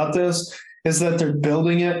feature about this is that they're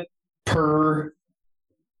building it per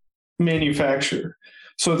manufacturer.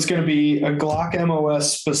 So it's going to be a Glock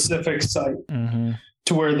MOS specific sight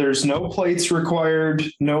to where there's no plates required,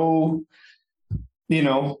 no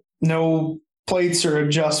plates or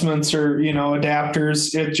adjustments or,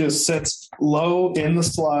 adapters. It just sits low in the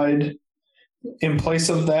slide in place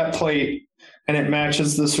of that plate, and it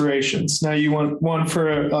matches the serrations. Now you want one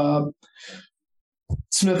for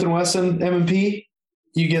Smith & Wesson M&P,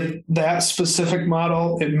 you get that specific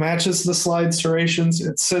model. It matches the slide serrations.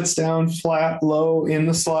 It sits down flat, low in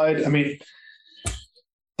the slide. I mean,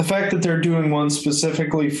 the fact that they're doing one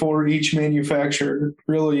specifically for each manufacturer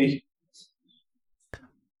really,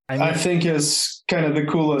 I think is kind of the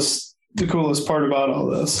coolest part about all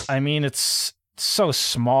this. I mean, it's so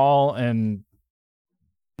small and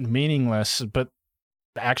meaningless, but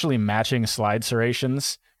actually matching slide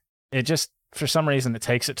serrations, it just, for some reason, it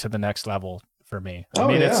takes it to the next level for me. I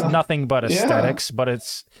mean, it's nothing but aesthetics, but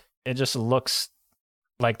it just looks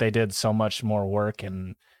like they did so much more work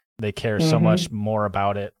and they care so much more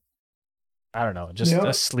about it. I don't know, just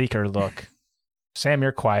a sleeker look. Sam,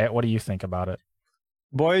 you're quiet. What do you think about it?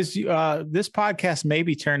 Boys, this podcast may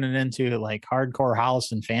be turning into like hardcore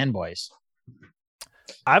Holliston fanboys.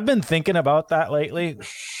 I've been thinking about that lately,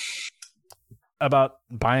 about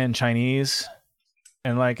buying Chinese,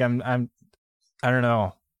 and like I don't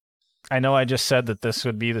know. I know I just said that this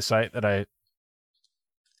would be the site that I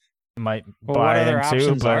might buy what other into,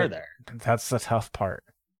 options but are there? That's the tough part.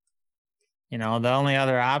 The only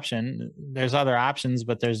other option, there's other options,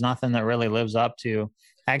 but there's nothing that really lives up to.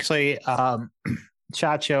 Actually,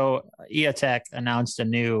 SHOT Show EOTech announced a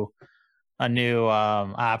new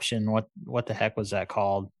option. What the heck was that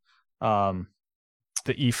called? The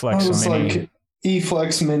eFlex Mini. Like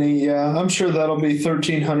eFlex Mini, yeah. I'm sure that'll be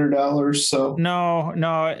 $1,300. So no,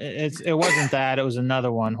 it wasn't that. It was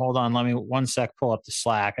another one. Hold on, let me 1 sec. Pull up the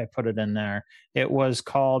Slack. I put it in there. It was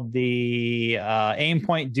called the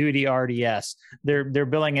Aimpoint Duty RDS. They're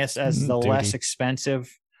billing us as the less expensive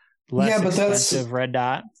red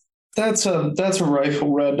dot. That's a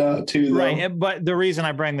rifle red dot too, though. Right. But the reason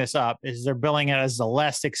I bring this up is they're billing it as the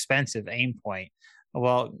less expensive Aimpoint.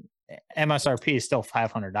 Well, MSRP is still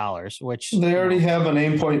 $500, which they already have an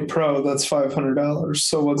Aimpoint Pro that's $500.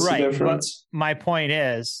 So what's the difference? My point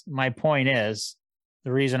is,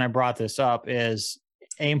 the reason I brought this up is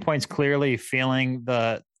Aimpoint's clearly feeling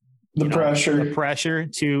the pressure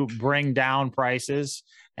to bring down prices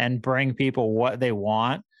and bring people what they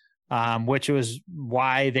want. Which was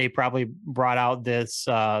why they probably brought out this,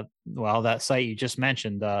 that site you just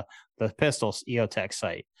mentioned, the Pistols EOTech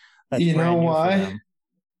site. You know why?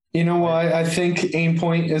 You know why I think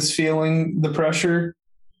Aimpoint is feeling the pressure?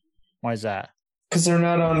 Why is that? Because they're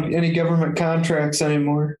not on any government contracts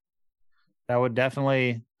anymore. That would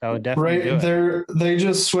definitely right. They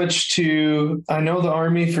just switched to, I know the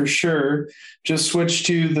Army for sure just switched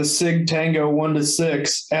to the SIG Tango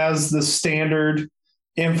 1-6 as the standard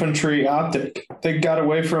infantry optic. They got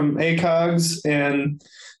away from ACOGs and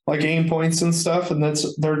like aim points and stuff, and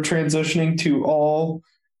they're transitioning to all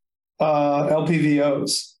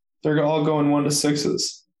LPVOs. They're all going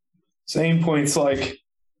 1-6s. So aim points like,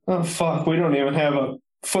 oh fuck, we don't even have a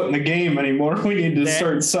foot in the game anymore. We need to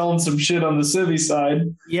start selling some shit on the civvy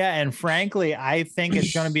side. Yeah, and frankly, I think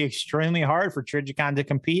it's going to be extremely hard for Trijicon to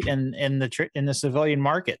compete in the civilian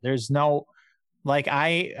market. There's no, like,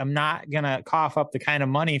 I am not going to cough up the kind of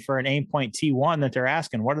money for an Aimpoint T1 that they're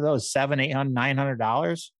asking. What are those, $700, $800,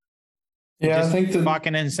 $900? Yeah, I think the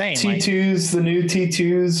fucking insane. T2s, the new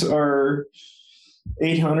T2s are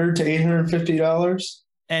 $800 to $850.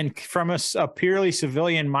 And from a purely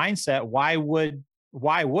civilian mindset, why would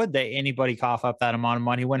anybody cough up that amount of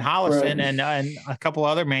money when Hollison and a couple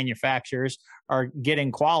other manufacturers are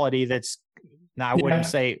getting quality that's, now I wouldn't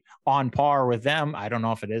say on par with them. I don't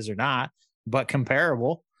know if it is or not, but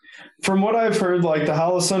comparable. From what I've heard, like the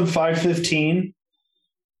Hollison 515,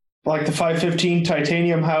 like the 515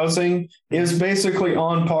 titanium housing is basically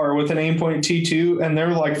on par with an Aimpoint T2, and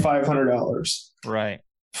they're like $500. Right.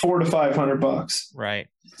 $400 to $500. Right.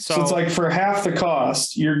 So it's like for half the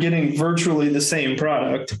cost, you're getting virtually the same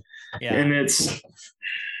product. Yeah.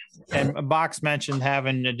 And Box mentioned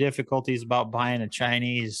having difficulties about buying a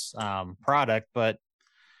Chinese product, but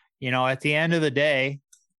at the end of the day,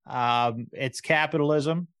 it's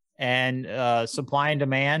capitalism and supply and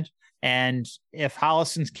demand. And if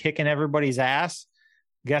Hollison's kicking everybody's ass,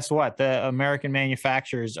 guess what? The American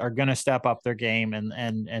manufacturers are going to step up their game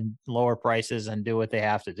and lower prices and do what they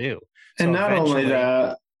have to do. And so not only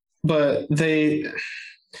that, but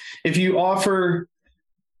if you offer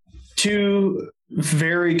two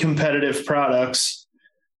very competitive products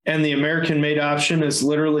and the American made option is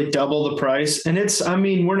literally double the price, and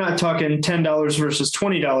we're not talking $10 versus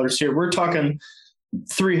 $20 here. We're talking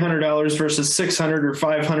 $300 versus $600 or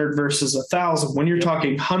 $500 versus $1,000. When you're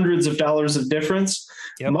talking hundreds of dollars of difference,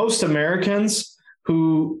 most Americans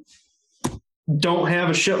who don't have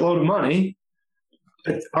a shitload of money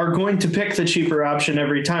are going to pick the cheaper option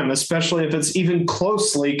every time, especially if it's even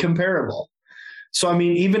closely comparable. So,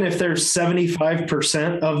 even if there's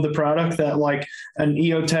 75% of the product that like an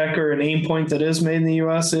EOTech or an Aimpoint that is made in the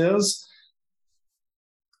US is,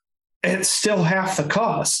 it's still half the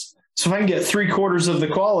cost. So if I can get 3/4 of the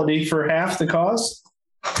quality for half the cost,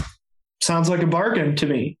 sounds like a bargain to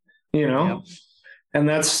me, And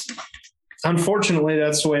unfortunately,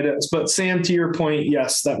 that's the way it is. But Sam, to your point,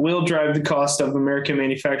 yes, that will drive the cost of American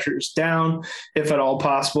manufacturers down, if at all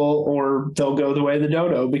possible, or they'll go the way of the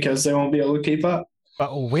dodo because they won't be able to keep up.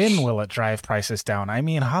 But when will it drive prices down?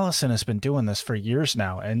 Hollison has been doing this for years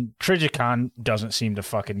now, and Trijicon doesn't seem to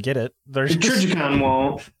fucking get it. Trijicon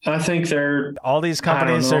won't. I think all these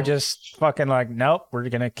companies are just fucking like, nope, we're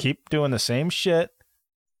going to keep doing the same shit.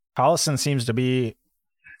 Hollison seems to be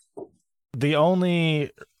the only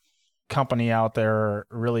company out there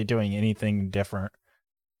really doing anything different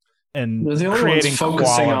and the only creating focusing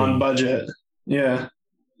quality on budget. Yeah.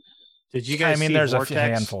 Did you guys see there's Vortex? A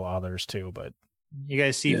handful of others too, but you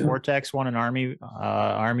guys see Vortex won an army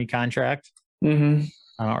contract? Mm-hmm.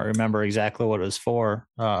 I don't remember exactly what it was for.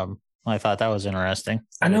 I thought that was interesting.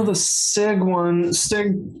 I know the SIG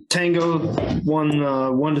Tango won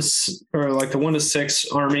the 1 to 6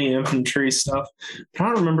 Army infantry stuff. I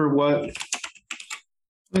don't remember what.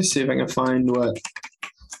 Let me see if I can find what.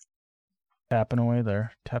 Tapping away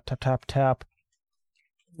there. Tap, tap, tap, tap.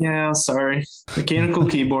 Yeah, sorry. Mechanical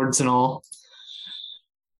keyboards and all.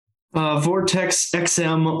 Vortex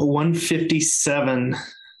XM 157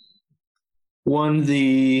 won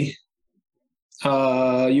the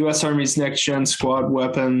U.S. Army's Next Gen Squad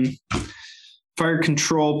Weapon Fire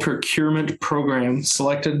Control Procurement Program,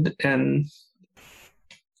 selected and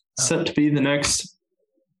set to be the next.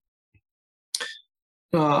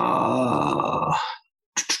 Let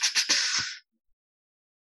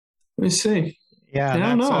me see. Yeah, I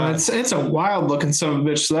don't know. It's a wild looking son of a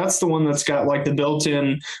bitch. So that's the one that's got like the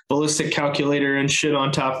built-in ballistic calculator and shit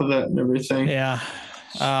on top of it and everything. Yeah.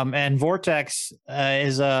 And Vortex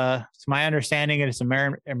is to my understanding, it's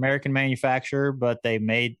American manufacturer, but they're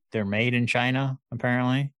made in China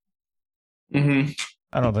apparently. Mm-hmm.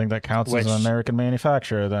 I don't think that counts as an American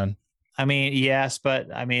manufacturer then. Yes, but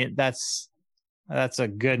that's a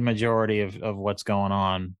good majority of what's going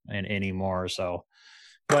on anymore. So.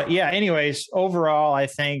 But yeah, anyways, overall, I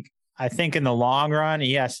think in the long run,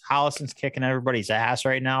 yes, Hollison's kicking everybody's ass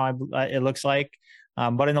right now. It looks like,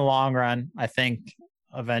 but in the long run, I think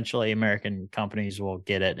eventually American companies will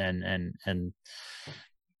get it and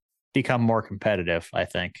become more competitive. I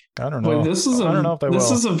think. I don't know. This is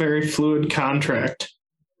a very fluid contract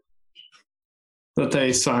that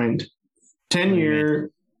they signed.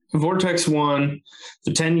 10-year. Vortex won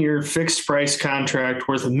the 10-year fixed price contract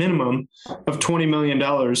worth a minimum of $20 million,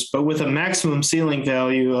 but with a maximum ceiling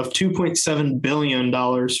value of $2.7 billion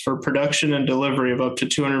for production and delivery of up to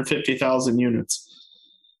 250,000 units.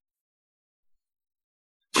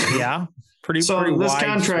 Yeah. Pretty this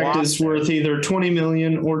contract is worth either 20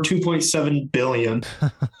 million or 2.7 billion.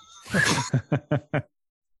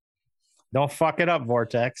 Don't fuck it up,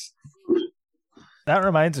 Vortex. That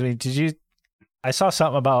reminds me, I saw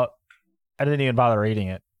something about, I didn't even bother reading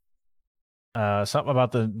it. Something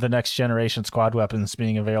about the next generation squad weapons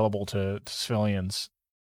being available to civilians.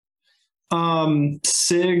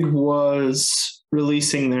 SIG was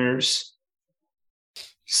releasing theirs.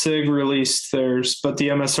 SIG released theirs, but the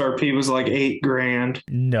MSRP was like $8,000.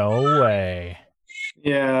 No way.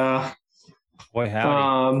 Yeah. Boy,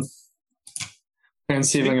 howdy. And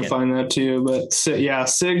see if I can find that too. But yeah,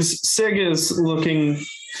 SIG is looking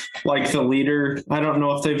like the leader. I don't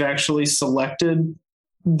know if they've actually selected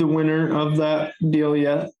the winner of that deal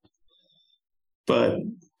yet, but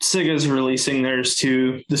SIG is releasing theirs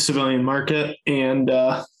to the civilian market. And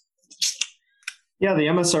yeah, the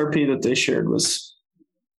MSRP that they shared was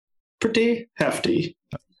pretty hefty.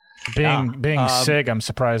 Being SIG, I'm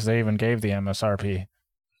surprised they even gave the MSRP.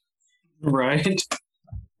 Right.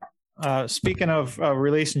 Speaking of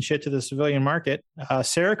releasing shit to the civilian market,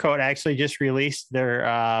 Cerakote actually just released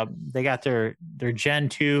they got their Gen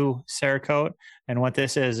 2 Cerakote, and what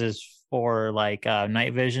this is for like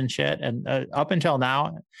night vision shit. And up until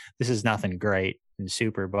now, this is nothing great and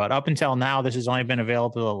super, but up until now, this has only been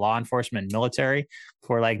available to the law enforcement and military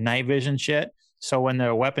for like night vision shit. So when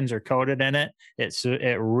the weapons are coated in it,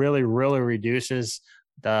 it really, really reduces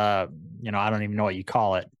the, I don't even know what you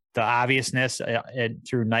call it, the obviousness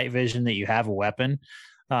through night vision that you have a weapon.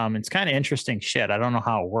 It's kind of interesting shit. I don't know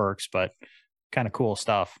how it works, but kind of cool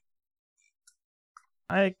stuff.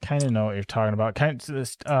 I kind of know what you're talking about.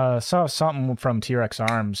 Saw something from T-Rex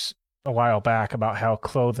Arms a while back about how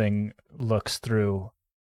clothing looks through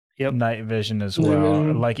night vision as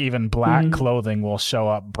well. Like even black clothing will show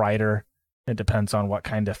up brighter. It depends on what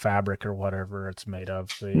kind of fabric or whatever it's made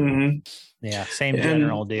of. So, yeah, same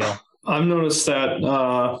general deal. I've noticed that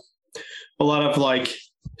a lot of like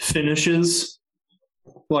finishes,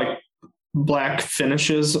 like black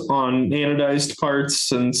finishes on anodized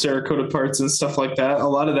parts and Cerakoted parts and stuff like that, a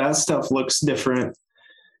lot of that stuff looks different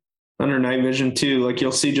under night vision too. Like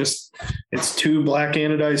you'll see it's 2 black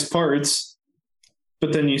anodized parts,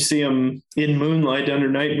 but then you see them in moonlight under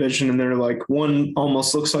night vision and they're like, one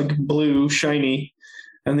almost looks like blue, shiny,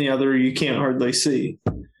 and the other you can't hardly see.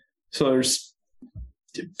 So there's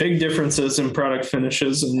big differences in product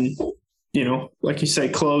finishes and, like you say,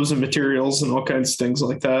 clothes and materials and all kinds of things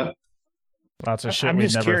like that. Lots of shit we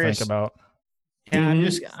never think about. Yeah,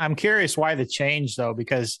 I'm curious why the change though,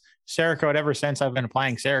 because Cerakote, ever since I've been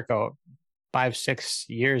applying Cerakote 5-6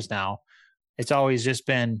 years now, it's always just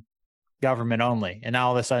been government only. And now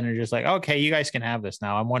all of a sudden you're just like, okay, you guys can have this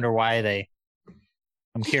now. I wonder why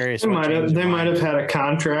I'm curious. They might have had a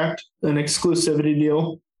contract, an exclusivity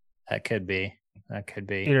deal. That could be.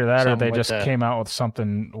 Either that or they just came out with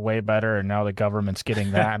something way better and now the government's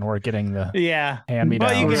getting that and we're getting the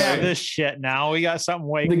hand-me-downs. Well, you can have this shit now. We got something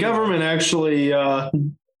way The government actually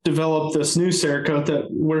developed this new Cerakote that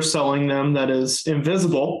we're selling them that is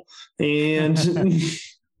invisible. And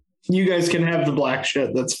you guys can have the black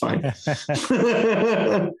shit. That's fine.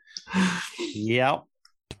 Yep.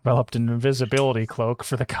 Developed an invisibility cloak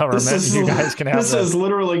for the government. You guys can have this is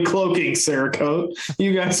literally cloaking Cerakote.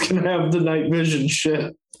 You guys can have the night vision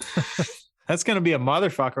shit. That's gonna be a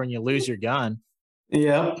motherfucker when you lose your gun.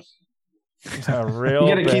 Yep. A real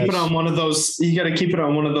you gotta keep it on one of those. You gotta keep it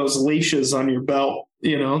on one of those leashes on your belt.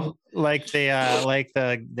 Like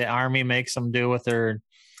the army makes them do with their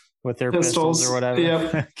pistols or whatever.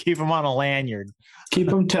 Yep. Keep them on a lanyard. Keep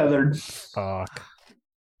them tethered. Fuck.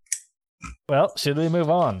 Well, should we move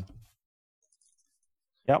on?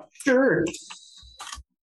 Yep. Sure.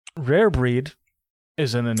 Rare Breed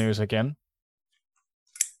is in the news again.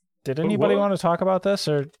 Did anybody want to talk about this,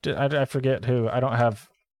 or I forget who? I don't have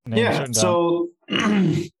names written down. So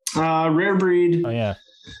Rare Breed. Oh yeah.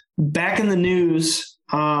 Back in the news.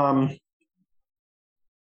 I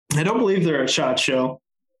don't believe they're at SHOT Show,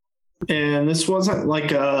 and this wasn't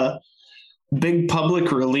like a big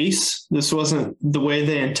public release. This wasn't the way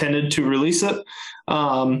they intended to release it.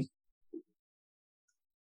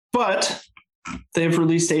 But they've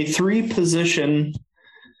released a 3-position,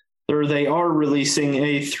 or they are releasing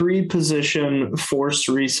a 3-position force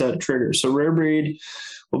reset trigger. So Rare Breed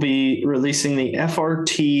will be releasing the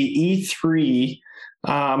FRT E3,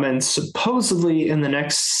 and supposedly in the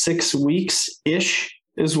next 6 weeks-ish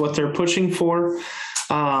is what they're pushing for.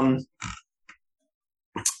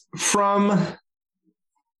 From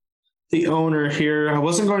the owner here, I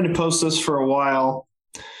wasn't going to post this for a while,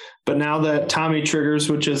 but now that Tommy Triggers,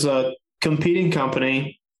 which is a competing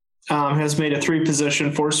company, has made a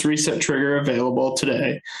 3-position force reset trigger available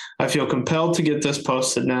today, I feel compelled to get this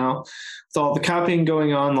posted now. With all the copying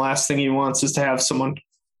going on, the last thing he wants is to have someone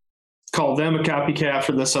call them a copycat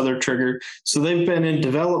for this other trigger. So they've been in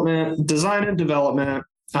design and development,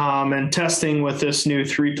 and testing with this new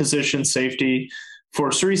 3-position safety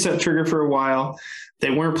force reset trigger for a while. They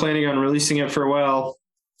weren't planning on releasing it for a while.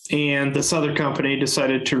 and this other company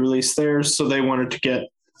decided to release theirs, so they wanted to get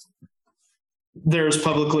theirs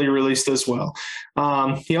publicly released as well.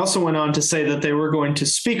 He also went on to say that they were going to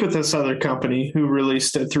speak with this other company who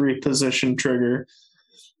released a 3-position trigger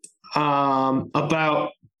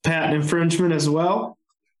about patent infringement as well.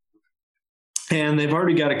 And they've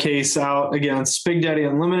already got a case out against Big Daddy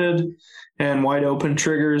Unlimited and Wide Open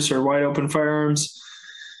Triggers or Wide Open Firearms.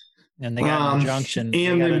 And they got an injunction.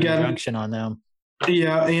 And they've got an injunction on them.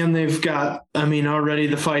 Yeah, and they've got, already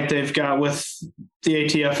the fight they've got with the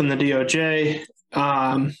ATF and the DOJ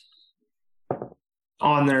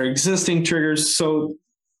on their existing triggers. So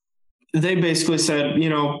they basically said,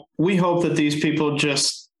 we hope that these people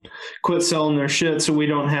just quit selling their shit so we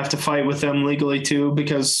don't have to fight with them legally too,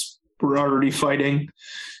 because we're already fighting,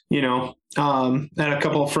 at a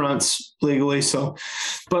couple of fronts legally. So,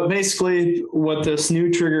 but basically what this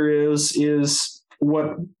new trigger is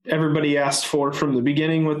what everybody asked for from the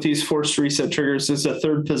beginning with these forced reset triggers, is a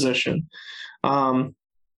 3rd position. The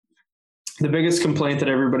biggest complaint that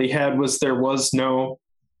everybody had was there was no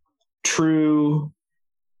true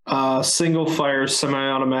single fire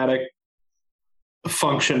semi-automatic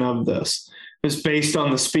function of this. It was based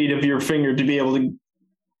on the speed of your finger to be able to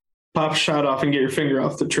pop a shot off and get your finger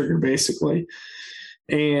off the trigger, basically.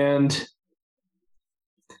 And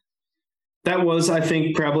that was, I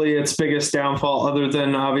think, probably its biggest downfall, other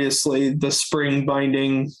than obviously the spring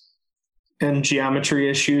binding and geometry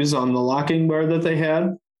issues on the locking bar that they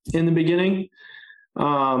had in the beginning.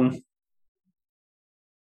 But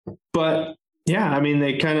yeah,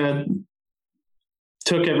 they kind of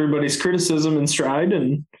took everybody's criticism in stride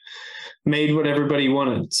and made what everybody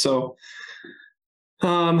wanted. So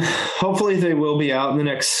hopefully they will be out in the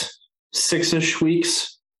next 6-ish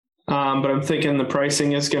weeks. But I'm thinking the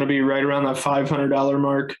pricing is going to be right around that $500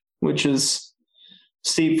 mark, which is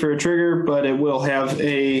steep for a trigger, but it will have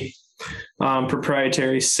a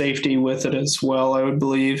proprietary safety with it as well, I would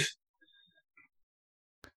believe.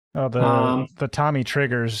 Oh, the Tommy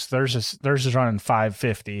triggers, theirs is running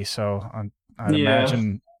 $550, so I'd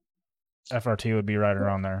imagine FRT would be right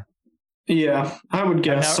around there. Yeah, I would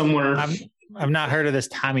guess somewhere. I've not heard of this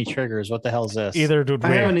Tommy triggers. What the hell is this? Either did we.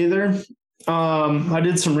 I haven't either. I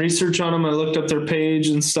did some research on them. I looked up their page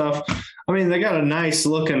and stuff. They got a nice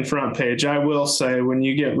looking front page, I will say, when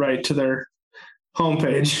you get right to their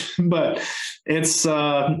homepage, but it's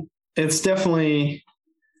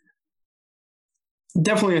definitely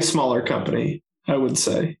a smaller company, I would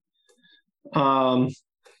say.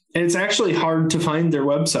 It's actually hard to find their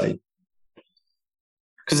website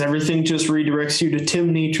because everything just redirects you to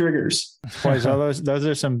Timney Triggers. Boys, those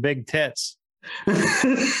are some big tits.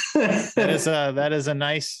 That is a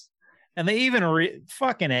nice, and they even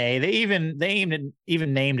they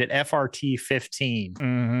even named it FRT 15.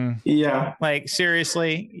 Mm-hmm. Yeah, like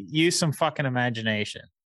seriously, use some fucking imagination.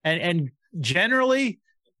 And generally,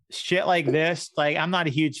 shit like this, like I'm not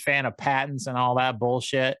a huge fan of patents and all that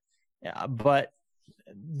bullshit, but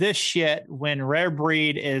this shit, when Rare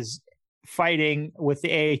Breed is fighting with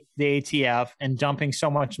the ATF and dumping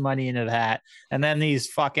so much money into that, and then these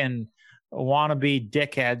fucking wannabe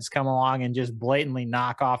dickheads come along and just blatantly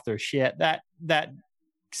knock off their shit, that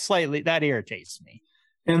irritates me.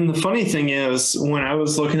 And the funny thing is, when I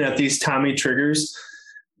was looking at these Tommy triggers,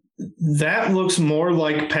 that looks more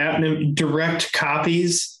like patent direct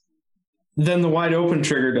copies than the Wide Open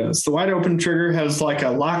trigger does. The Wide Open trigger has like a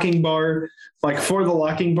locking bar, like for the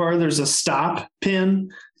locking bar there's a stop pin,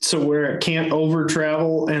 so where it can't over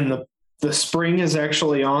travel, and the spring is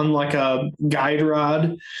actually on like a guide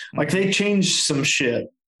rod. Like they changed some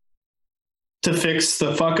shit to fix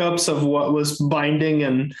the fuck ups of what was binding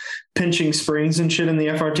and pinching springs and shit in the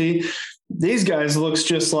FRT. These guys looks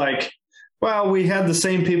just like, well, we had the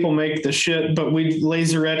same people make the shit, but we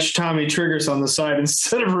laser etched Tommy triggers on the side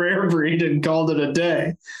instead of Rare Breed and called it a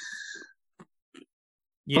day.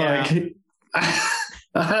 Yeah. Like,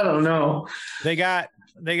 I don't know. They got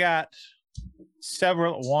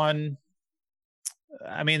several,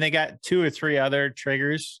 they got 2 or 3 other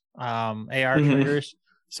triggers, AR triggers.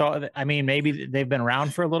 So, maybe they've been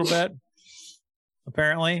around for a little bit,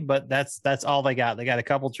 apparently, but that's all they got. They got a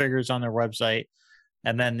couple triggers on their website,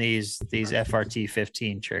 and then these FRT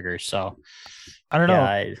 15 triggers. So I don't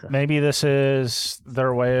know. Maybe this is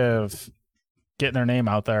their way of getting their name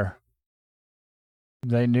out there.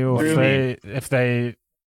 They knew if they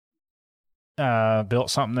built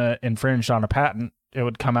something that infringed on a patent, it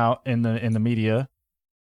would come out in the media.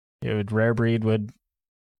 Rare Breed would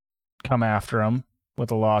come after them with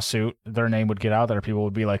a lawsuit. Their name would get out there. People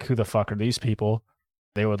would be like, "Who the fuck are these people?"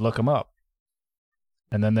 They would look them up,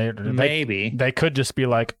 and then they could just be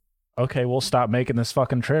like, okay, we'll stop making this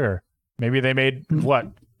fucking trigger. Maybe they made,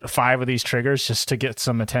 5 of these triggers just to get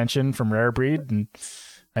some attention from Rare Breed. And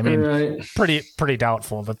I mean, pretty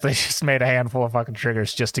doubtful that they just made a handful of fucking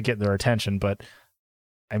triggers just to get their attention. But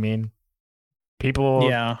I mean,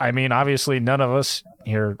 people, I mean, obviously none of us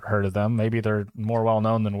here heard of them. Maybe they're more well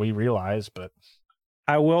known than we realize, but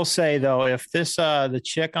I will say though, if this the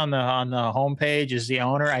chick on the homepage is the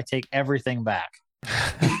owner, I take everything back.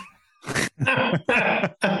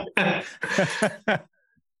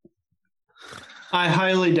 I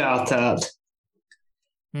highly doubt that.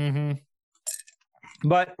 Mm-hmm.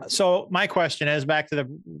 But so my question is back to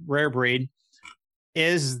the Rare Breed.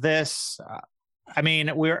 Is this, I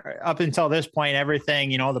mean, we're up until this point, everything,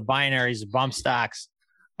 the binaries, the bump stocks,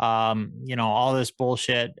 all this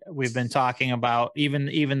bullshit we've been talking about, even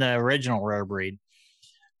the original Rare Breed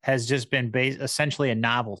has just been essentially a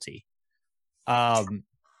novelty. I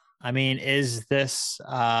mean, is this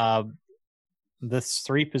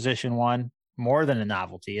 3-position one more than a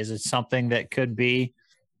novelty? Is it something that could be,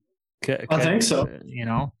 I think so.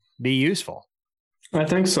 Be useful? I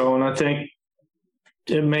think so. And I think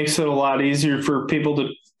it makes it a lot easier for people to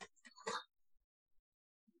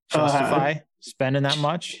justify spending that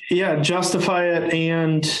much. Yeah, justify it.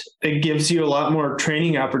 And it gives you a lot more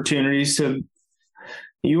training opportunities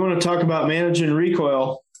you want to talk about managing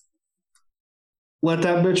recoil, let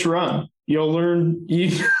that bitch run. You'll learn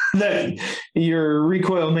that your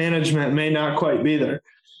recoil management may not quite be there.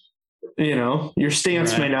 Your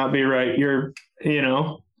stance may not be right.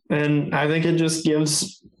 And I think it just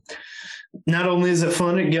gives, not only is it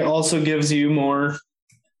fun, it also gives you more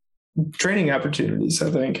training opportunities,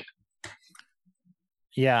 I think.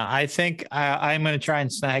 Yeah, I think I'm going to try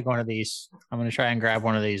and snag one of these. I'm going to try and grab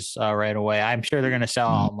one of these right away. I'm sure they're going to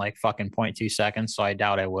sell in like fucking 0.2 seconds, so I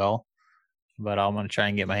doubt I will. But I'm going to try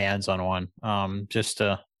and get my hands on one just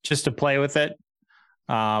to play with it.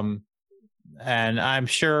 And I'm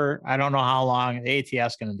sure, I don't know how long the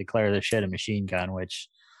ATF's going to declare this shit a machine gun, which,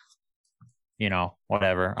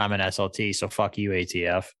 whatever. I'm an SLT, so fuck you,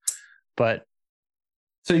 ATF. But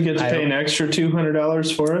so you get to pay an extra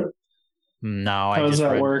 $200 for it? No, how does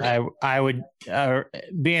that work? I would,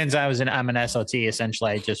 being I'm an SLT,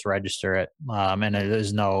 essentially I just register it. And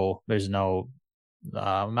there's no,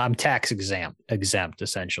 I'm tax exempt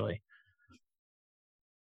essentially.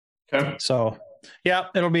 Okay. So, yeah,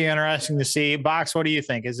 it'll be interesting to see. Box, what do you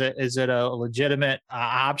think? Is it a legitimate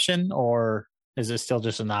option, or is it still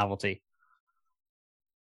just a novelty?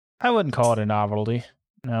 I wouldn't call it a novelty.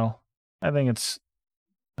 No, I think it's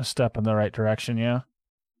a step in the right direction. Yeah.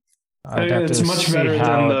 It's much better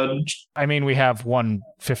than I mean, we have one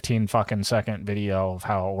 15 fucking second video of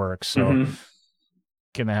how it works, so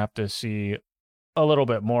gonna have to see a little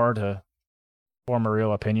bit more to form a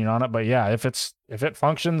real opinion on it. But yeah, if it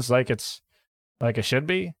functions like it should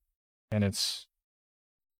be, and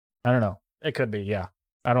I don't know, it could be. Yeah,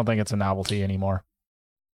 I don't think it's a novelty anymore.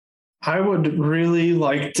 I would really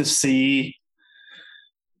like to see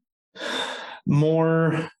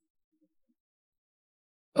more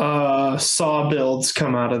saw builds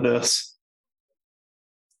come out of this.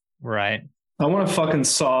 Right. I want a fucking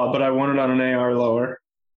saw, but I want it on an AR lower.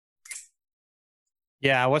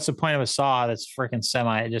 Yeah, what's the point of a saw that's freaking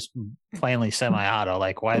just plainly semi-auto?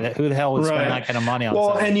 Like, who the hell would spend that kind of money on?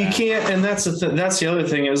 Well, and you can't, and that's the other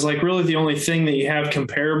thing is like really the only thing that you have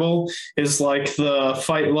comparable is like the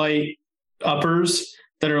Fight Light uppers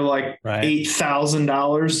that are like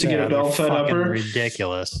 $8,000 to get a belt fed upper.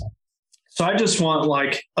 Ridiculous. So I just want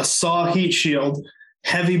like a saw heat shield,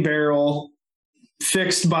 heavy barrel,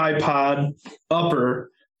 fixed bipod upper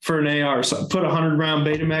for an AR. So I put 100 round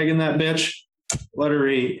beta mag in that bitch. Let her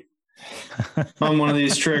eat on one of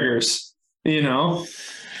these triggers, Yeah.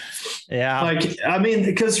 Like, I mean,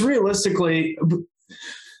 because realistically,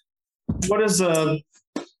 what is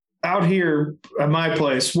out here at my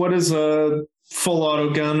place, what is a full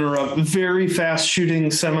auto gun or a very fast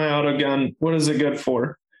shooting semi-auto gun? What is it good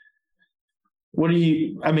for?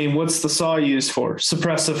 What's the saw used for?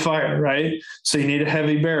 Suppressive fire, right? So you need a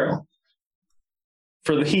heavy barrel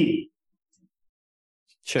for the heat.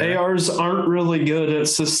 Sure. ARs aren't really good at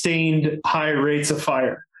sustained high rates of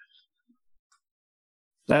fire.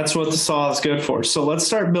 That's what the saw is good for. So let's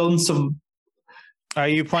start building some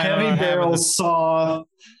heavy barrel saw.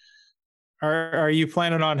 Are you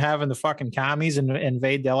planning on having the fucking commies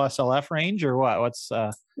invade the LSLF range or what?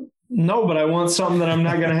 No, but I want something that I'm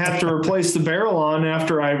not going to have to replace the barrel on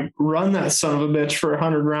after I run that son of a bitch for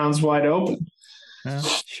 100 rounds wide open.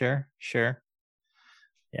 Sure.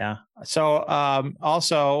 Yeah. So,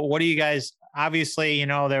 also, what do you guys, obviously, you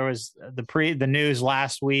know, there was the news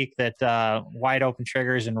last week that Wide Open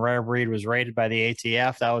Triggers and Rare Breed was raided by the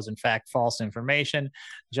ATF. That was in fact false information.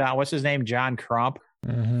 What's his name? John Crump.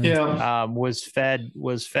 Mm-hmm. Yeah. Was fed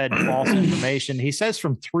false information. He says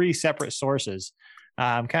from 3 separate sources.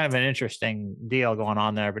 Kind of an interesting deal going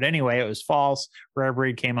on there. But anyway, it was false. Rare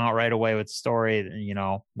Breed came out right away with the story. You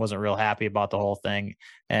know, wasn't real happy about the whole thing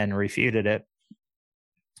and refuted it.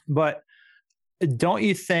 But don't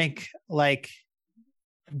you think, like,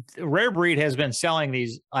 Rare Breed has been selling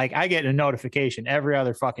these? Like, I get a notification every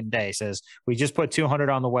other fucking day says we just put 200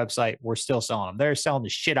 on the website. We're still selling them. They're selling the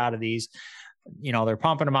shit out of these. You know, they're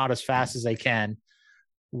pumping them out as fast as they can.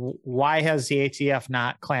 Why has the ATF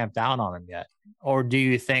not clamped down on them yet? Or do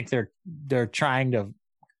you think they're trying to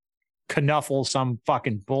knuffle some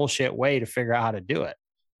fucking bullshit way to figure out how to do it?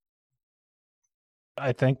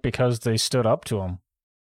 I think because they stood up to them.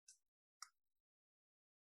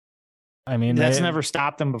 I mean, that's never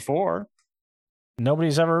stopped them before.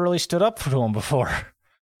 Nobody's ever really stood up to them before.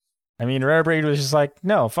 I mean, Rare Breed was just like,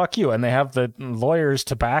 no, fuck you. And they have the lawyers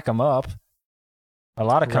to back them up. A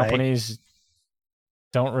lot of companies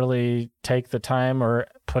don't really take the time or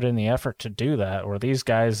put in the effort to do that. Or these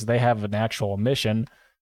guys, they have an actual mission.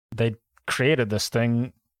 They created this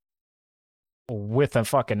thing with a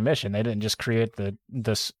fucking mission. They didn't just create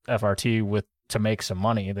this FRT to make some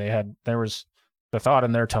money. There was the thought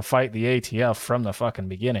in there to fight the ATF from the fucking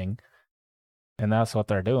beginning. And that's what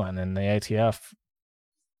they're doing. And the ATF,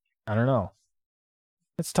 I don't know.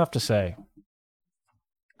 It's tough to say.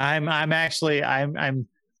 I'm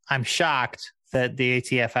shocked that the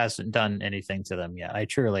ATF hasn't done anything to them yet. I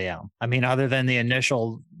truly am. I mean, other than the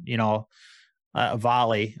initial, you know,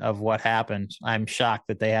 volley of what happened, I'm shocked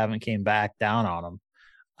that they haven't came back down on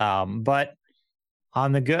them. But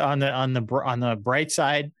on the bright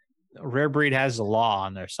side, Rare Breed has the law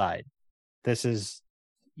on their side.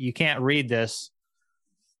 You can't read this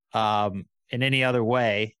in any other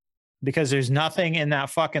way, because there's nothing in that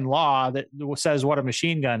fucking law that says what a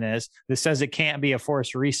machine gun is. That says it can't be a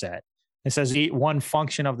forced reset. It says one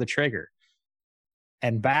function of the trigger.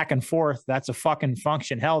 And back and forth, that's a fucking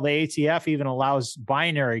function. Hell, the ATF even allows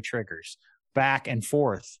binary triggers, back and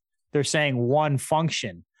forth. They're saying one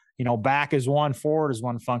function. You know, back is one, forward is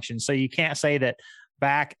one function. So you can't say that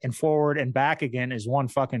back and forward and back again is one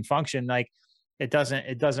fucking function. Like, it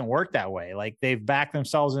doesn't work that way. Like, they've backed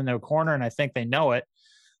themselves into a corner, and I think they know it.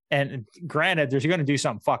 And granted, they're going to do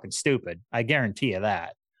something fucking stupid. I guarantee you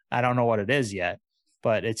that. I don't know what it is yet,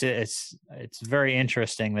 but it's very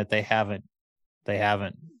interesting that they haven't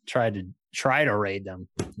tried to raid them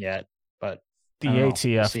yet. But the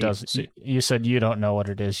ATF doesn't. You said you don't know what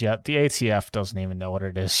it is yet. The ATF doesn't even know what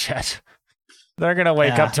it is yet. They're going to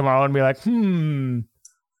wake up tomorrow and be like,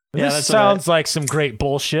 this sounds like some great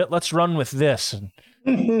bullshit. Let's run with this.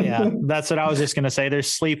 Yeah, that's what I was just going to say. They're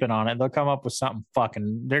sleeping on it. They'll come up with something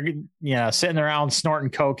fucking. They're sitting around snorting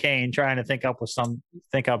cocaine, trying to think up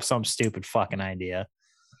some stupid fucking idea.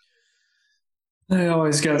 They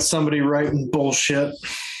always got somebody writing bullshit.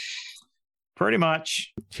 Pretty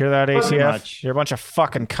much. Hear that, ATF? You're a bunch of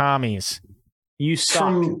fucking commies. You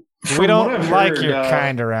suck. We don't like your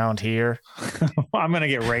kind around here. I'm going to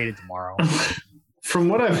get raided tomorrow. From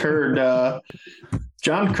what I've heard,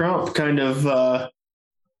 John Crump kind of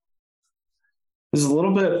is a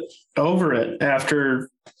little bit over it after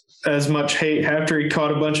he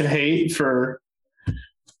caught a bunch of hate for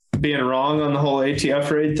being wrong on the whole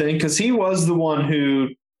ATF raid thing, because he was the one who,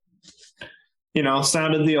 you know,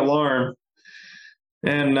 sounded the alarm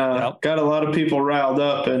and got a lot of people riled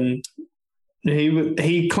up, and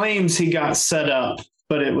he claims he got set up,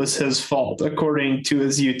 but it was his fault, according to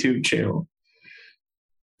his YouTube channel.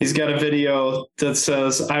 He's got a video that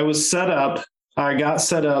says, I got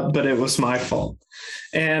set up, but it was my fault.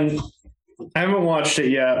 And I haven't watched it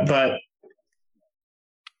yet, but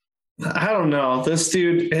I don't know. This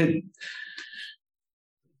dude,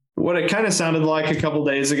 what it kind of sounded like a couple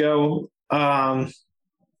days ago, I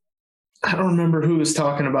don't remember who was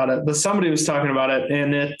talking about it, but somebody was talking about it,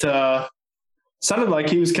 and it sounded like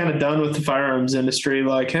he was kind of done with the firearms industry.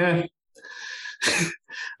 Like, I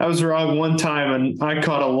was wrong one time and I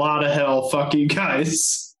caught a lot of hell. Fuck you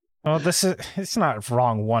guys. Oh, it's not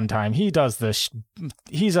wrong one time. He does this.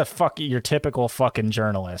 He's your typical fucking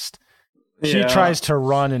journalist. He tries to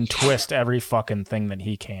run and twist every fucking thing that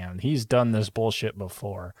he can. He's done this bullshit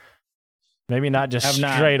before. Maybe not just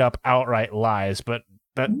straight up outright lies, but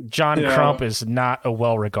that John Crump is not a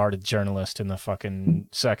well-regarded journalist in the fucking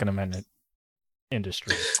Second Amendment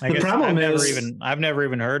industry. The problem I've never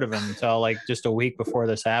even heard of him until like just a week before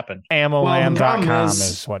this happened. Ammoland.com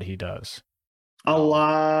is what he does. a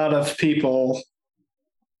lot of people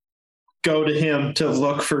go to him to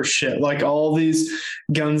look for shit, like all these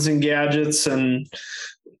guns and gadgets and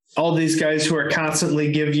all these guys who are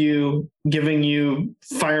constantly giving you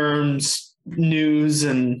firearms news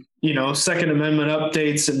and, you know, Second Amendment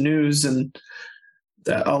updates and news, and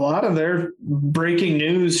a lot of their breaking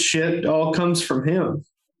news shit all comes from him,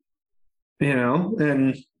 you know.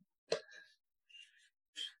 And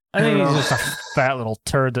I think he's just a fat little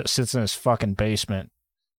turd that sits in his fucking basement.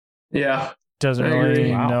 Yeah. Doesn't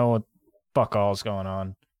really know what fuck all is going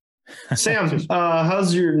on. Sam,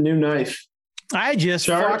 how's your new knife? I just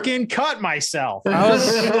fucking cut myself. I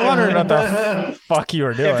was wondering what the fuck you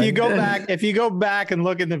were doing. If you go back and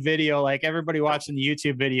look in the video, like everybody watching the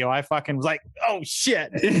YouTube video, I fucking was like, oh shit.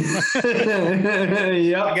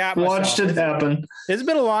 Yeah, watched it happen. It's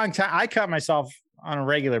been a long time. I cut myself on a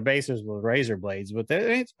regular basis with razor blades, but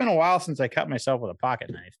it's been a while since I cut myself with a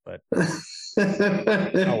pocket knife. But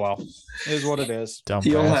oh well, it is what it is.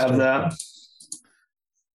 You'll have that.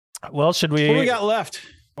 Well, should we? What do we got left?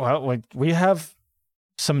 Well, we have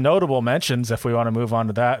some notable mentions if we want to move on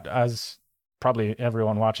to that. As probably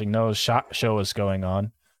everyone watching knows, SHOT Show is going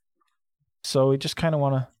on. So we just kind of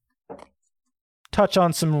want to touch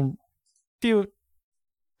on some few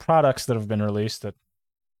products that have been released that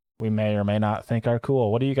we may or may not think are cool.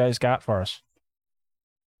 What do you guys got for us?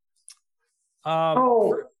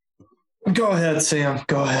 Go ahead, Sam.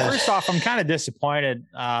 Go ahead. First off, I'm kind of disappointed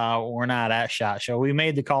we're not at SHOT Show. We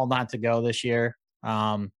made the call not to go this year.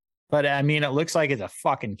 But I mean, it looks like it's a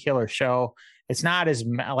fucking killer show. It's not as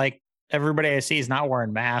like everybody I see is not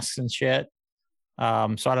wearing masks and shit. So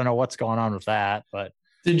I don't know what's going on with that, but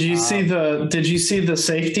did you see the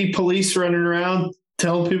safety police running around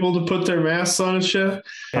telling people to put their masks on and shit?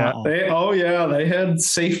 Yeah. They had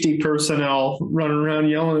safety personnel running around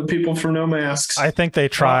yelling at people for no masks. I think they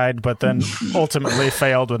tried, but then ultimately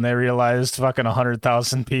failed when they realized fucking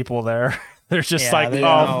 100,000 people there. They're just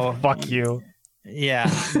fuck you. Yeah,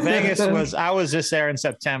 Vegas I was just there in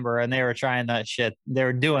September and they were trying that shit. They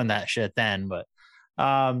were doing that shit then, but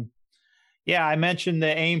yeah, I mentioned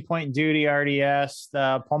the Aim Point Duty RDS.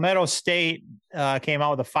 The Palmetto State came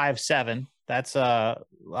out with a 5.7. That's a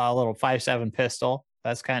little 5.7 pistol.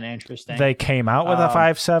 That's kind of interesting. They came out with a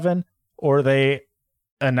 5.7, or they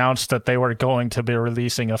announced that they were going to be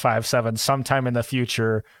releasing a 5.7 sometime in the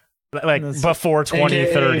future, like before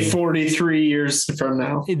 2030. 43 years from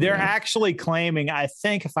now. They're actually claiming, I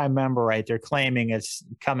think if I remember right, they're claiming it's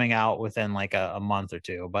coming out within like a month or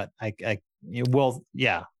two, but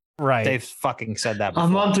right. They've fucking said that before.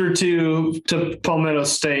 A month or two to Palmetto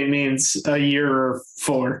State means a year or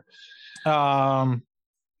 4.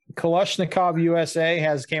 Kalashnikov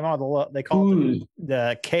USA came out with they call it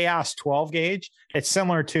the Chaos 12 gauge. It's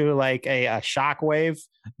similar to like a Shockwave,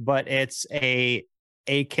 but it's a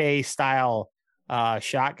AK style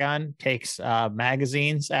shotgun. Takes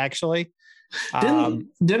magazines actually. Didn't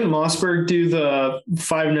Mossberg do the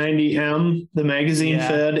 590M, the magazine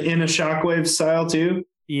fed in a Shockwave style too?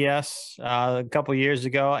 Yes, a couple years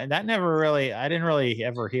ago, and that I didn't really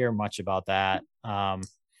ever hear much about that.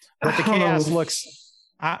 But the Chaos looks.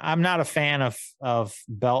 I'm not a fan of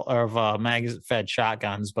belt or of mag-fed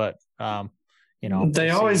shotguns, but they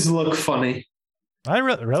always look funny. I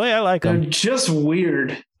really like them. They're just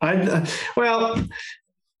weird.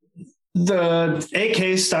 The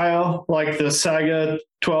AK style, like the Saga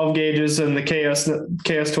 12 gauges and the KS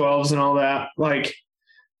 12s and all that, like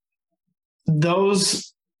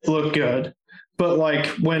those look good. But like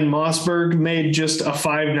when Mossberg made just a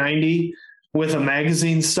 590 with a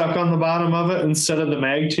magazine stuck on the bottom of it instead of the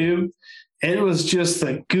mag tube, it was just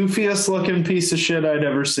the goofiest looking piece of shit I'd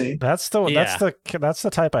ever seen. That's the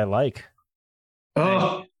type I like.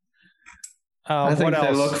 Oh, I think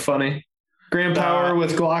they look funny. Grand Power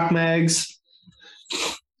with Glock mags.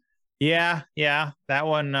 Yeah, that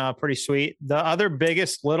one pretty sweet. The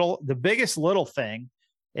biggest little thing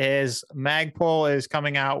is Magpul is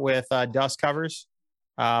coming out with dust covers.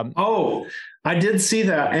 I did see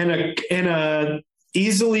that, and a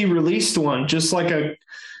easily released one, just like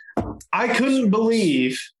I couldn't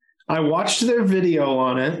believe. I watched their video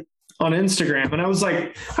on it on Instagram, and I was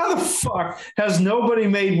like, how the fuck has nobody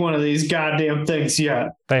made one of these goddamn things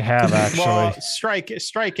yet? They have actually. Well,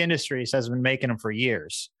 Strike Industries has been making them for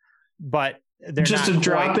years, but they're just a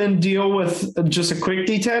drop-in deal with just a quick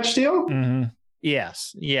detach deal. Mm-hmm.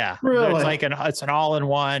 Yes, yeah, really. It's like it's an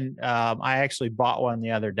all-in-one. I actually bought one the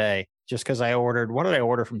other day just because I ordered. What did I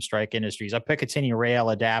order from Strike Industries? A Picatinny rail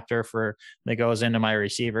adapter that goes into my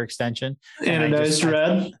receiver extension. Anodized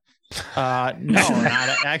red. No,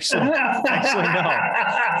 not actually. Actually,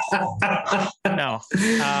 no.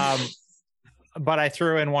 but I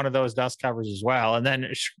threw in one of those dust covers as well. And then,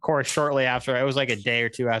 of course, shortly after, it was like a day or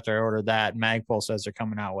two after I ordered that, Magpul says they're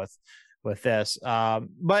coming out with this.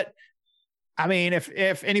 But I mean,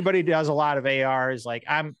 if anybody does a lot of ARs, like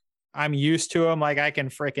I'm used to them. Like I can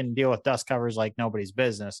freaking deal with dust covers like nobody's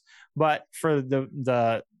business. But for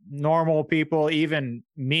the normal people, even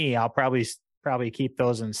me, I'll probably keep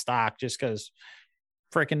those in stock just because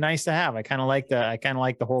freaking nice to have. I kind of like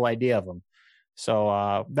the whole idea of them.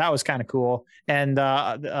 So that was kind of cool. And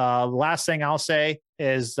the last thing I'll say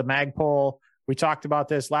is the Magpul. We talked about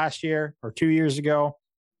this last year or 2 years ago.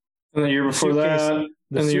 And the year before that. And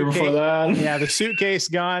the year before that. Yeah, the suitcase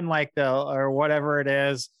gun, like or whatever it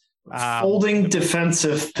is. Folding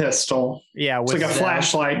defensive pistol. Yeah. It's like a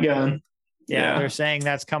flashlight gun. Yeah. They're saying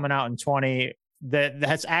that's coming out in 20.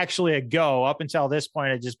 That's actually a go. Up until this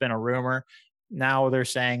point, it's just been a rumor. Now they're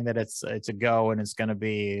saying that it's a go and it's going to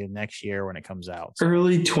be next year when it comes out. So,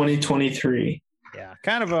 early 2023. Yeah.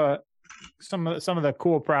 Kind of some of the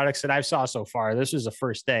cool products that I've saw so far. This is the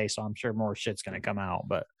first day, so I'm sure more shit's going to come out,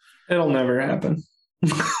 but it'll never happen.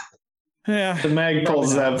 Yeah. The Magpul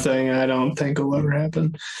Zev thing, I don't think will ever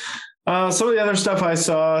happen. Some of the other stuff I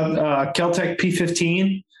saw, Keltec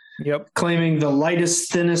P15. Yep. Claiming the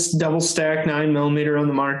lightest, thinnest double stack 9mm on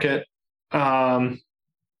the market.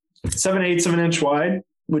 7/8 of an inch wide,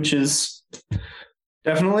 which is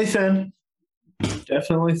definitely thin.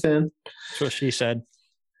 Definitely thin. That's what she said.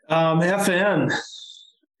 FN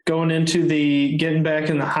going into getting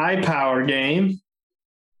back in the high power game.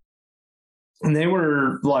 And they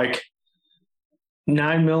were like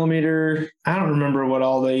 9mm. I don't remember what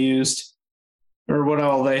all they used or what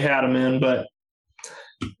all they had them in, but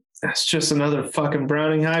that's just another fucking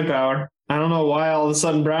Browning high power. I don't know why all of a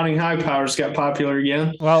sudden Browning high powers got popular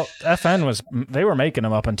again. Well, they were making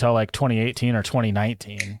them up until like 2018 or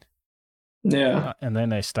 2019. Yeah. And then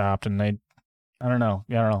they stopped and I don't know.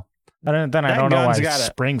 I don't know why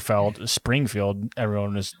Springfield,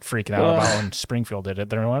 everyone was freaking out about when Springfield did it.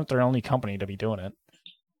 They're their only company to be doing it.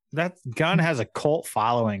 That gun has a cult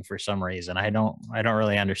following for some reason. I don't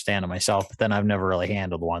really understand it myself, but then I've never really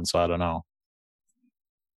handled one, so I don't know.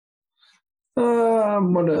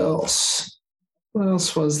 What else? What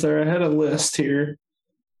else was there? I had a list here.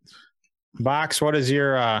 Box, what is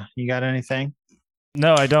your you got anything?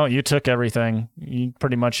 No, I don't. You took everything. You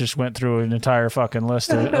pretty much just went through an entire fucking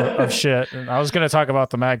list of shit. I was going to talk about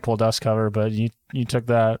the Magpul dust cover, but you took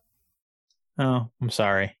that. Oh, I'm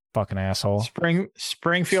sorry. Fucking asshole.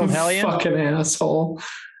 Springfield Hellion? Fucking asshole.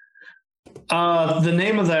 The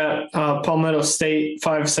name of that Palmetto State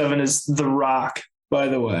 5.7 is The Rock, by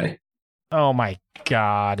the way. Oh my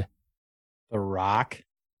God. The Rock?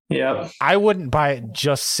 Yep. I wouldn't buy it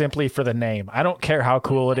just simply for the name. I don't care how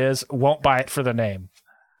cool it is. Won't buy it for the name.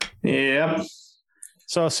 Yep.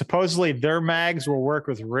 So supposedly their mags will work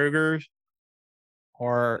with Ruger's,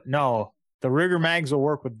 or no, the Ruger mags will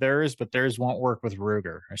work with theirs, but theirs won't work with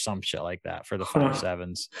Ruger or some shit like that for the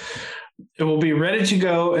 5.7s. It will be ready to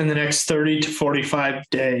go in the next 30 to 45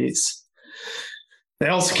 days. They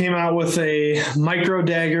also came out with a micro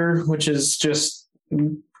dagger, which is just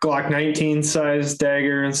Glock 19 size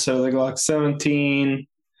dagger, and so the Glock 17.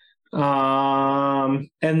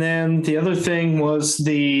 And then the other thing was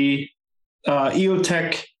the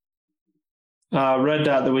EOTech red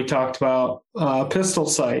dot that we talked about, pistol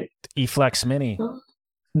sight. E-Flex Mini.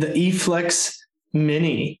 The E-Flex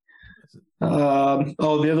Mini. The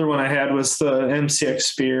other one I had was the MCX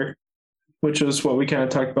Spear, which was what we kind of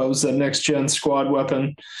talked about, was the next gen squad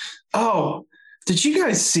weapon. Oh, did you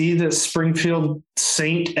guys see the Springfield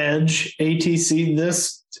Saint Edge ATC?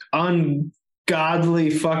 This ungodly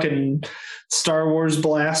fucking Star Wars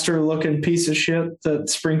blaster looking piece of shit that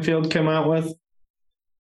Springfield came out with.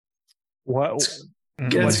 What?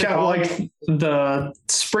 It's got like the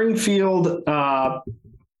Springfield. Are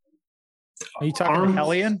you talking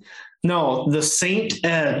Hellion? No, the Saint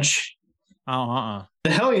Edge. Oh, The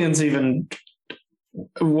Hellion's even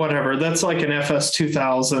whatever. That's like an FS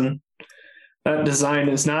 2000. That design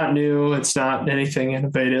is not new. It's not anything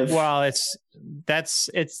innovative. Well, that's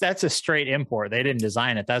a straight import. They didn't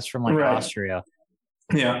design it. That's from Austria.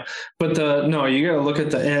 Yeah, but you got to look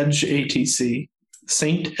at the Edge ATC,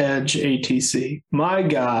 Saint Edge ATC. My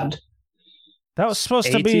God, that was supposed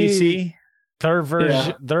ATC? To be their version.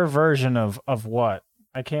 Yeah. Their version of what?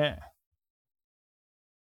 I can't.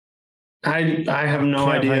 I have no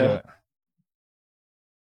idea.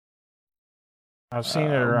 I've seen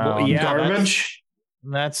it around. Garbage.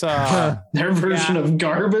 That's their version of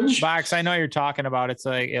garbage. Box, I know you're talking about. It's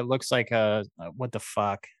like it looks like a what the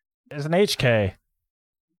fuck? It's an HK.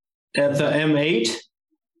 At the M8,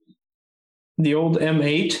 the old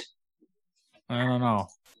M8. I don't know.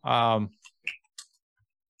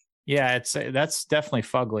 Yeah, that's definitely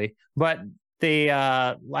fugly. But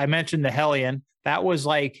I mentioned the Hellion. That was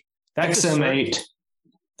like that's XM8.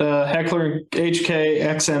 The Heckler HK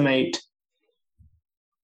XM8.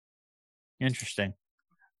 Interesting.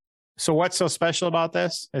 So what's so special about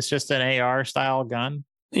this? It's just an AR style gun.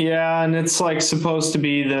 Yeah, and it's like supposed to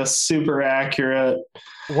be this super accurate.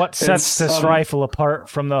 What sets this rifle apart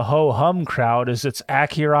from the ho-hum crowd is its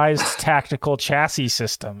accurized tactical chassis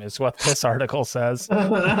system, is what this article says,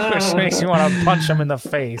 which makes you want to punch him in the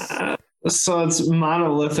face. So it's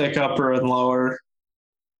monolithic upper and lower.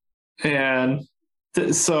 And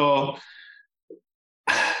so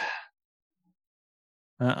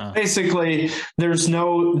basically there's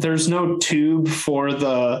no tube for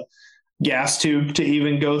the gas tube to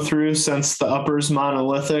even go through since the upper's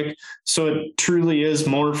monolithic. So it truly is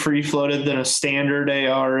more free floated than a standard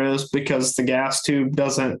AR is because the gas tube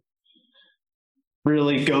doesn't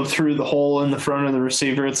really go through the hole in the front of the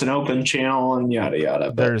receiver. It's an open channel and yada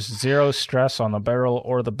yada. There's zero stress on the barrel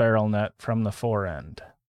or the barrel net from the forend.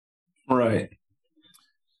 Right.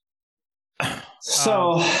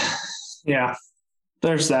 So yeah,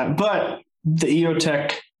 there's that. But the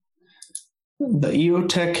EOTech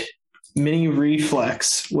Mini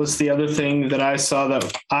Reflex was the other thing that I saw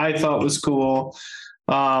that I thought was cool.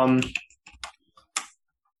 What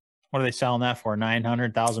are they selling that for?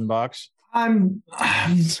 $900,000? I'm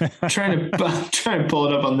trying to pull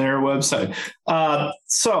it up on their website.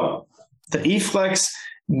 So the eFlex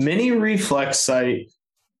Mini Reflex site.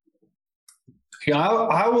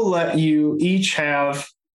 I will let you each have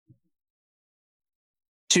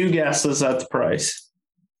two guesses at the price.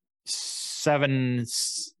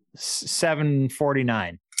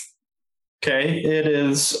 $749. Okay, it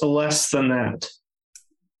is less than that.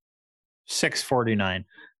 $649.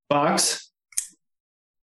 Box.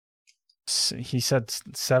 He said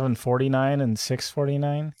 $749 and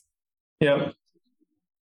 $649. Yep.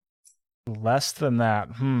 Less than that.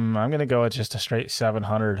 I'm gonna go with just a straight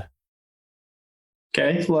 $700.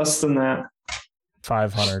 Okay, less than that.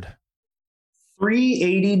 $500.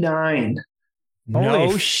 $389.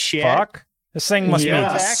 Holy shit! Fuck. This thing must be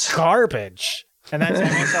garbage. And that's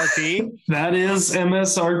MSRP? That is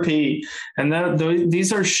MSRP. And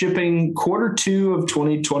these are shipping Q2 of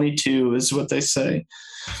 2022 is what they say.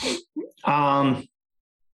 It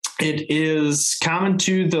is common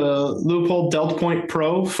to the Leupold Delta Point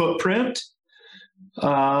Pro footprint.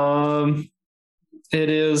 It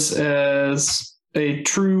is as a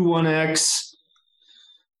true 1X,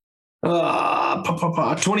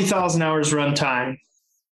 20,000 hours runtime,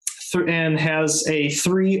 and has a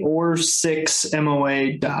 3 or 6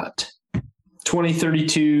 MOA dot.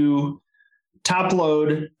 2032 top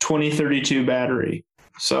load, 2032 battery.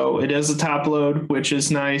 So it is a top load, which is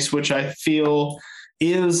nice, which I feel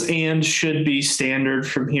is and should be standard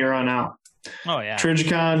from here on out. Oh, yeah.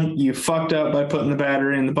 Trijicon, you fucked up by putting the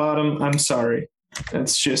battery in the bottom. I'm sorry.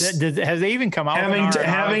 It's just... Has they even come out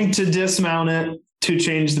having to dismount it to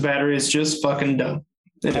change the battery is just fucking dumb.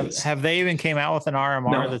 Have they even came out with an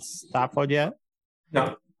RMR that's top load yet?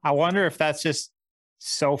 No. I wonder if that's just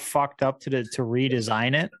so fucked up to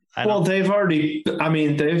redesign it. They've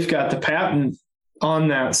got the patent on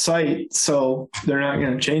that site, so they're not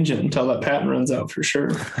going to change it until that patent runs out for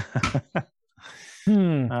sure.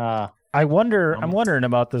 I'm wondering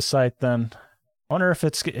about this site then. I wonder if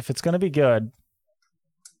it's going to be good.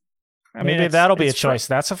 Maybe that'll be a choice.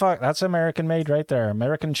 That's American made right there.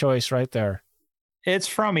 American choice right there. It's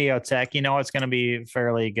from EOTech. You know it's going to be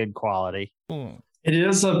fairly good quality. It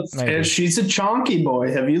is she's a chonky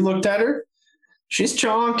boy. Have you looked at her? She's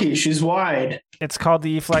chonky. She's wide. It's called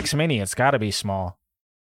the eFlex Mini. It's got to be small.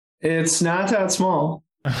 It's not that small.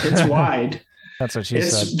 It's wide. That's what she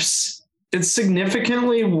said. It's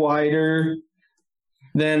significantly wider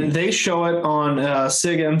than they show it on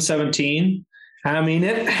SIG M17. I mean,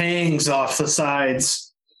 it hangs off the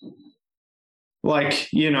sides.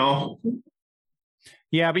 Like, you know.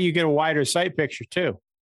 Yeah, but you get a wider sight picture too.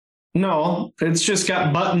 No, it's just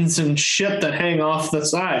got buttons and shit that hang off the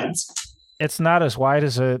sides. It's not as wide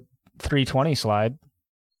as a 320 slide.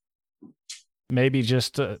 Maybe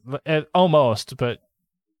just almost, but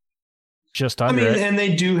just under. I mean, and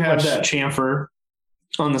they do have that chamfer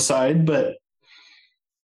on the side, but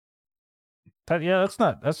that's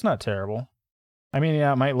not terrible. I mean,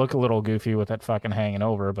 yeah, it might look a little goofy with that fucking hanging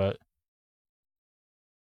over, but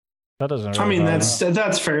that doesn't. Really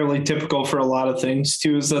that's fairly typical for a lot of things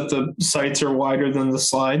too. Is that the sights are wider than the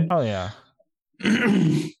slide? Oh yeah.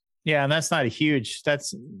 Yeah, and that's not a huge.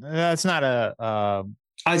 That's not a.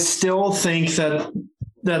 I still think that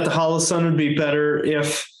the Holosun would be better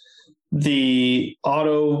if the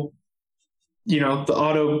auto, the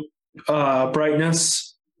auto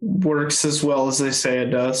brightness works as well as they say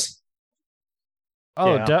it does.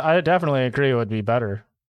 Oh, yeah. I definitely agree it would be better,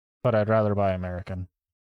 but I'd rather buy American.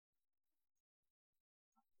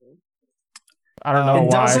 I don't know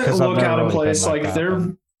why. It doesn't look out of place. Like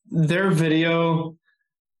their video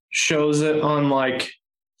shows it on like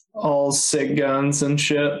all SIG guns and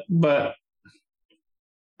shit, but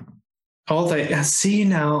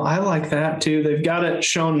now I like that too. They've got it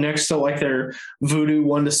shown next to like their Voodoo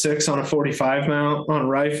 1-6 on a 45 mount on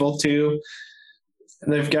rifle too.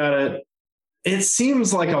 And they've got it. It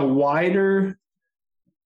seems like a wider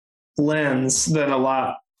lens than a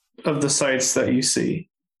lot of the sights that you see.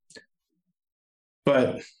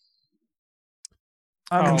 But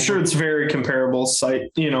I'm sure it's very comparable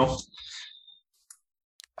sight,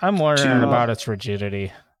 I'm worried about its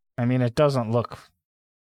rigidity. I mean, it doesn't look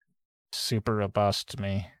super robust to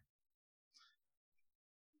me.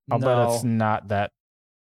 I'll bet it's not that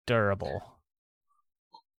durable.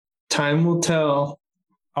 Time will tell.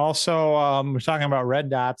 Also, we're talking about red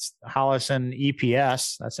dots. Holosun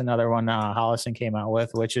EPS. That's another one Holosun came out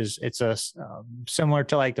with, which is similar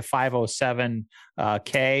to like the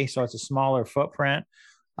 507K. So it's a smaller footprint,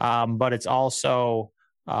 but it's also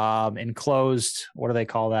enclosed. What do they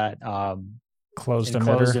call that? Closed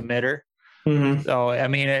emitter. Mm-hmm. So I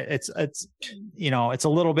mean, it's it's a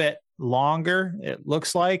little bit longer, it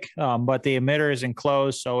looks like, but the emitter is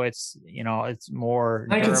enclosed, so it's it's more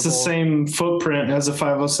I think durable. It's the same footprint as a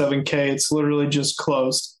 507K. It's literally just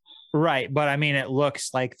closed, right? But I mean, it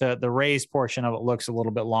looks like the raised portion of it looks a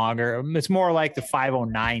little bit longer. It's more like the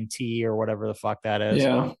 509T or whatever the fuck that is.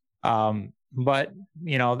 Yeah. But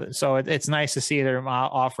so it's nice to see they're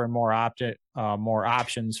offering more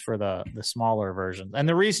options for the smaller versions. And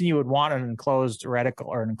the reason you would want an enclosed reticle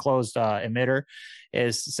or an enclosed emitter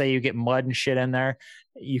is, say you get mud and shit in there,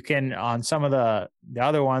 you can, on some of the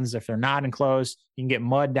other ones, if they're not enclosed, you can get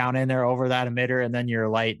mud down in there over that emitter, and then your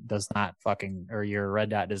light does not fucking, or your red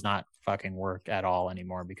dot does not fucking work at all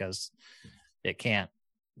anymore because it can't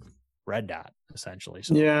red dot essentially.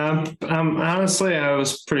 So. Yeah, honestly, I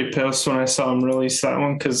was pretty pissed when I saw them release that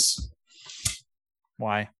one.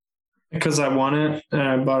 Why? Because I want it and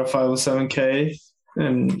I bought a 507K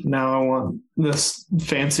and now I want this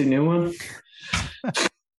fancy new one.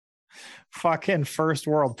 Fucking first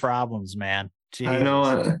world problems, man. Jeez. I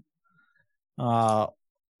know it.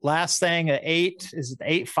 Last thing, is it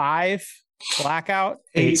 8.5 blackout?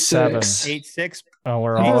 8.7. 8.6. Oh,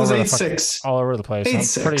 we're all over all over the place.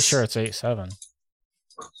 8.6. I'm pretty sure it's 8.7.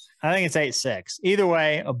 I think it's 8.6. Either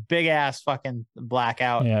way, a big ass fucking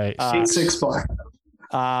blackout. Yeah, 8.6 black.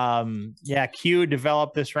 Yeah, Q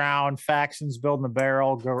developed this round. Faxon's building the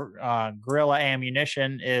barrel. Guerrilla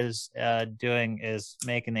Ammunition is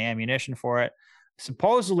making the ammunition for it.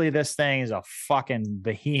 Supposedly, this thing is a fucking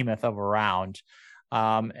behemoth of a round.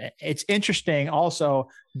 It's interesting. Also,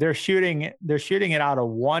 they're shooting it out of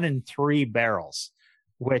 1 in 3 barrels,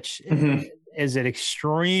 which is an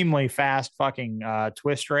extremely fast fucking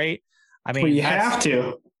twist rate. I mean, you have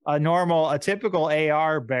to. A typical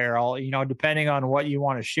AR barrel, depending on what you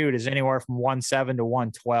want to shoot, is anywhere from 1.7 to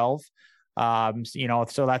 1.12.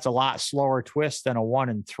 So that's a lot slower twist than a 1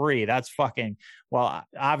 in 3. That's fucking, well,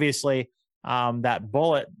 obviously, that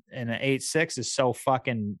bullet in an 8.6 is so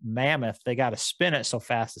fucking mammoth. They got to spin it so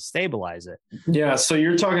fast to stabilize it. Yeah. So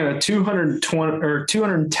you're talking a 220 or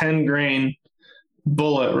 210 grain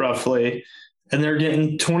bullet roughly, and they're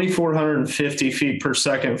getting 2,450 feet per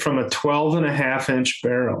second from a 12.5-inch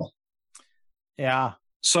barrel. Yeah.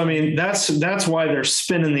 So, I mean, that's why they're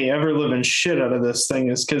spinning the ever living shit out of this thing,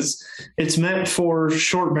 is because it's meant for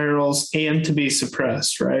short barrels and to be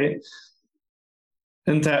suppressed. Right.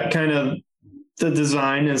 And that kind of, the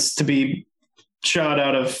design is to be shot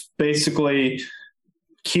out of basically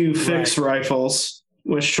Q fixed rifles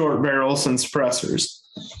with short barrels and suppressors.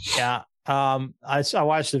 Yeah. I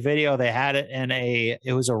watched the video. They had it in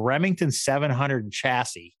it was a Remington 700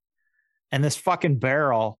 chassis, and this fucking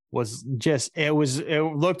barrel was just, it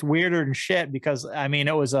looked weirder than shit because, I mean,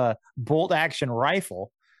 it was a bolt action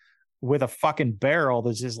rifle with a fucking barrel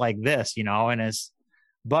that's just like this,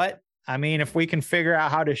 but I mean, if we can figure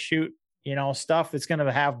out how to shoot, stuff that's going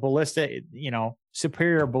to have ballistic,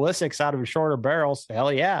 superior ballistics out of shorter barrels,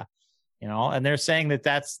 hell yeah. And they're saying that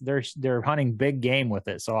they're hunting big game with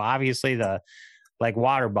it. So obviously the like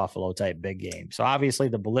water buffalo type big game. So obviously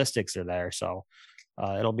the ballistics are there. So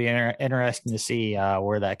it'll be interesting to see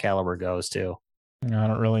where that caliber goes to. I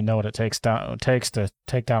don't really know what it takes to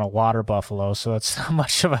take down a water buffalo. So that's not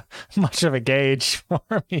much of a gauge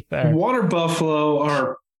for me there. Water buffalo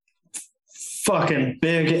are fucking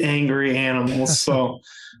big, angry animals. So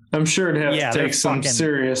I'm sure it'd have to take some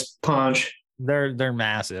serious punch. They're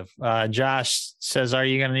massive. Josh says, "Are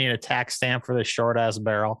you going to need a tax stamp for the short ass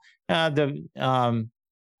barrel?"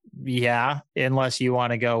 Yeah, unless you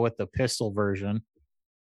want to go with the pistol version.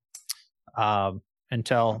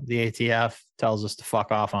 Until the ATF tells us to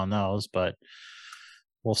fuck off on those, but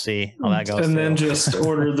we'll see how that goes. And then just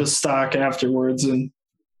order the stock afterwards. And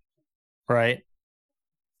right.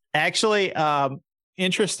 Actually,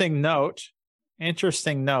 interesting note. If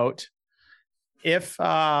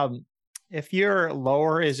your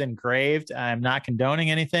lower is engraved, I'm not condoning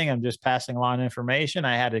anything. I'm just passing along information.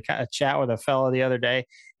 I had a chat with a fellow the other day.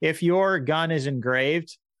 If your gun is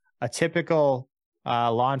engraved, a typical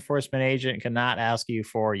law enforcement agent cannot ask you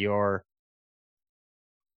for your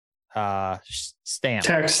stamp.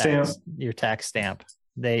 Your tax stamp.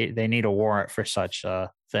 They need a warrant for such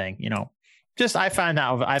a thing. You know, I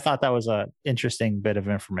thought that was a interesting bit of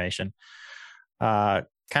information. Kind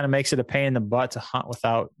of makes it a pain in the butt to hunt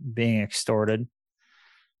without being extorted.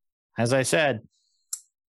 As I said,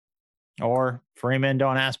 or free men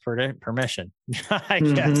don't ask permission, I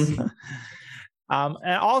guess.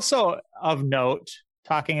 And also of note,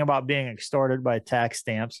 talking about being extorted by tax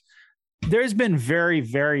stamps, there's been very,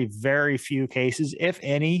 very, very few cases, if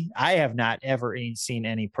any. I have not ever seen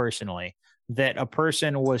any personally, that a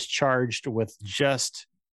person was charged with just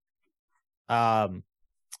the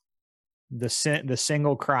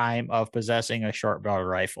single crime of possessing a short barrel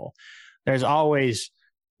rifle. There's always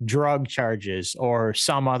drug charges or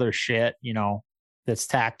some other shit, you know, that's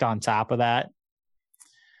tacked on top of that.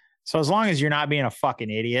 So as long as you're not being a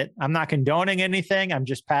fucking idiot, I'm not condoning anything. I'm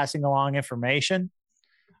just passing along information.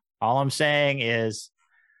 All I'm saying is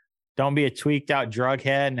don't be a tweaked out drug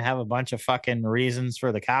head and have a bunch of fucking reasons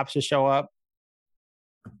for the cops to show up.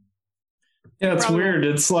 Yeah, it's weird.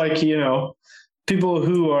 It's like, you know, people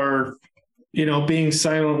who are, you know, being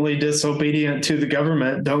silently disobedient to the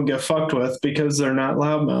government don't get fucked with because they're not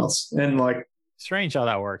loudmouths. And like, strange how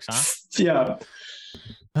that works, huh? Yeah.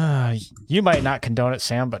 You might not condone it,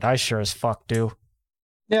 Sam, but I sure as fuck do.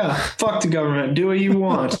 Yeah, fuck the government. Do what you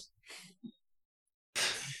want.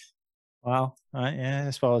 Well, yeah,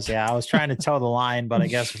 I suppose. Yeah, I was trying to toe the line, but I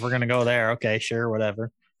guess if we're gonna go there, okay, sure,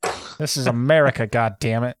 whatever. This is America, God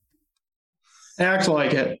damn it! Act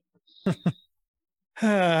like it.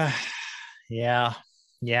 Yeah.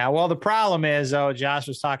 Well, the problem is, though, Josh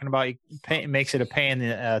was talking about makes it a pain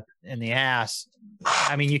in the ass.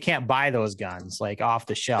 I mean, you can't buy those guns like off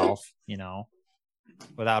the shelf, you know,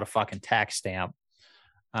 without a fucking tax stamp.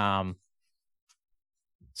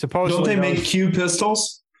 Supposedly, don't they make Q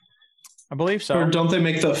pistols? I believe so. Or don't they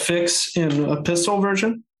make the fix in a pistol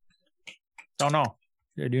version? Don't know.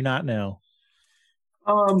 I do not know.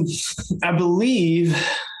 I believe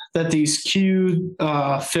that these Q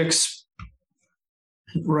fix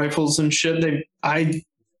rifles and shit, I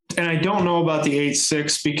don't know about the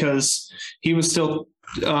 8.6 because he was still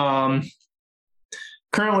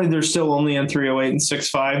currently they're still only in 308 and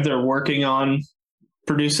 6.5. They're working on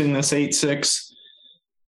producing this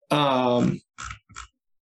 8.6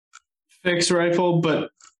 fix rifle, but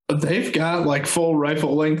they've got like full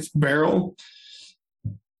rifle length barrel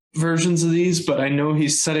versions of these, but I know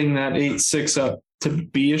he's setting that 8.6 up to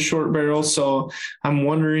be a short barrel. So I'm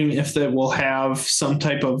wondering if that will have some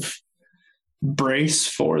type of brace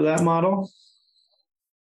for that model.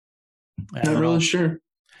 Not really sure.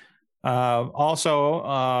 Also,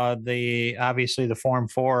 obviously the Form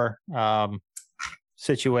 4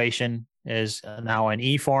 situation is now an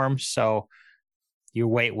E form, so your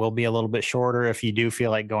wait will be a little bit shorter if you do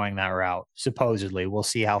feel like going that route. Supposedly, we'll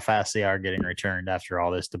see how fast they are getting returned after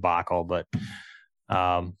all this debacle. But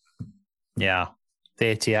yeah, the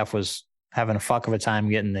ATF was having a fuck of a time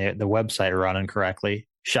getting the website running correctly.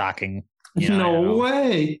 Shocking. No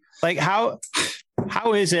way. Like how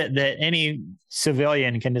is it that any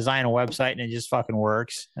civilian can design a website and it just fucking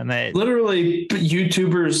works? And they literally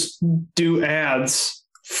YouTubers do ads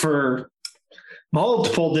for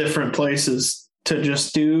multiple different places to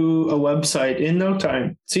just do a website in no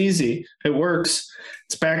time. It's easy. It works.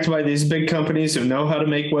 It's backed by these big companies who know how to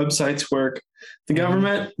make websites work. The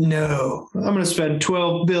government, no. I'm going to spend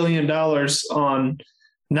 $12 billion on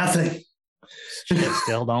nothing. It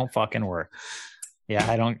still don't fucking work. Yeah,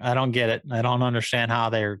 I don't get it. I don't understand how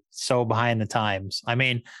they're so behind the times. I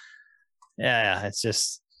mean, yeah,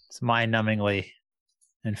 it's mind-numbingly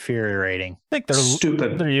infuriating. I think they're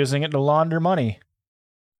stupid. They're using it to launder money.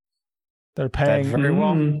 They're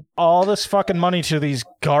paying all this fucking money to these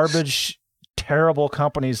garbage, terrible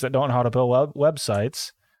companies that don't know how to build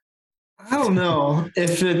websites. I don't know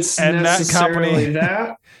if it's And necessarily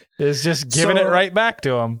that is just giving it right back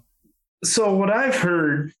to them. So what I've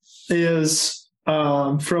heard is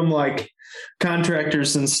from like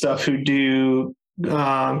contractors and stuff who do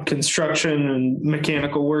construction and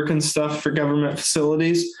mechanical work and stuff for government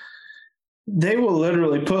facilities. They will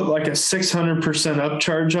literally put like a 600%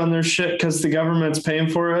 upcharge on their shit because the government's paying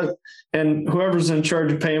for it. And whoever's in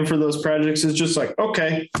charge of paying for those projects is just like,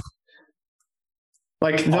 okay.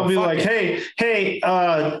 Like they'll be like, hey,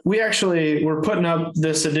 we're putting up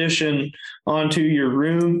this addition onto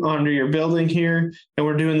your building here, and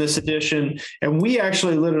we're doing this addition, and we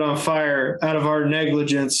actually lit it on fire out of our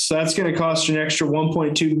negligence. So that's going to cost you an extra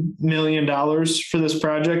 $1.2 million for this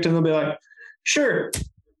project. And they'll be like, sure.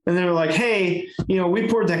 And they're like, hey, we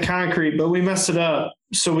poured that concrete, but we messed it up.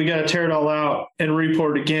 So we got to tear it all out and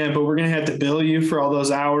re-pour it again, but we're going to have to bill you for all those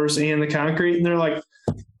hours and the concrete. And they're like,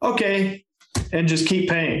 okay. And just keep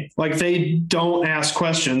paying. Like they don't ask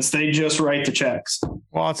questions. They just write the checks.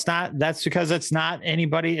 Well, that's because it's not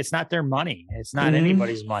anybody. It's not their money. It's not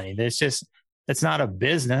anybody's money. It's not a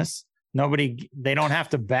business. They don't have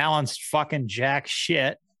to balance fucking jack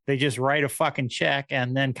shit. They just write a fucking check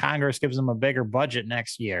and then Congress gives them a bigger budget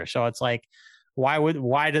next year. So it's like,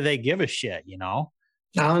 why do they give a shit?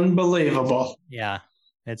 Unbelievable. Yeah.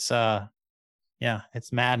 It's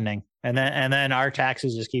maddening. And then our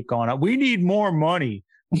taxes just keep going up. We need more money.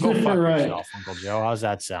 Go fuck yourself, Uncle Joe. How's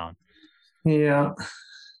that sound? Yeah.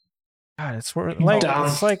 God, it's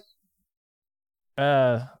like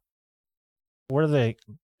we're the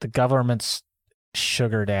government's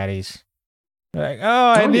sugar daddies. Like,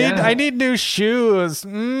 I need new shoes.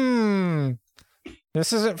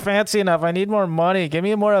 This isn't fancy enough. I need more money. Give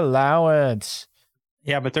me more allowance.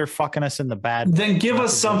 Yeah, but they're fucking us in the bad. Then give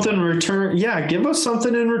us something in return. Yeah, give us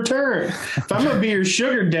something in return. If I'm going to be your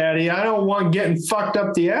sugar daddy, I don't want getting fucked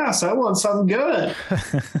up the ass. I want something good.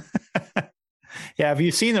 Yeah, have you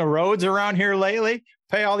seen the roads around here lately?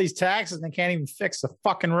 Pay all these taxes and they can't even fix the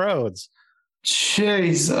fucking roads.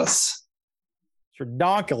 Jesus. It's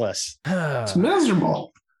redonkulous. It's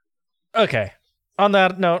miserable. Okay. On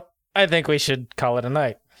that note, I think we should call it a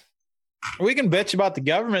night. We can bitch about the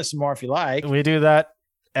government some more if you like. We do that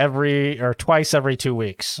twice every 2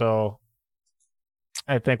 weeks. So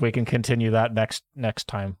I think we can continue that next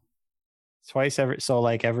time.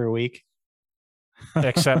 Every week.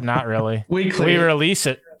 Except not really. Weekly. We release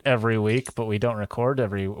it every week, but we don't record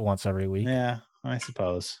once every week. Yeah, I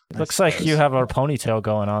suppose. Looks like you have a ponytail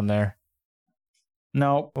going on there.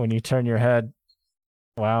 No. When you turn your head.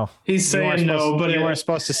 Wow. He's saying no, but you weren't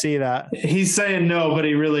supposed to see that. He's saying no, but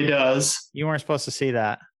he really does. You weren't supposed to see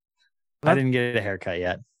that. I didn't get a haircut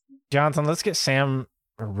yet. Jonathan, let's get Sam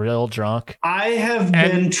real drunk. I have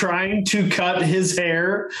been trying to cut his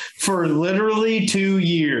hair for literally 2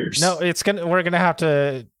 years. No, we're gonna have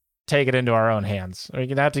to take it into our own hands. We're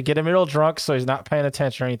gonna have to get him real drunk so he's not paying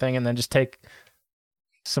attention or anything, and then just take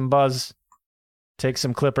some buzz, take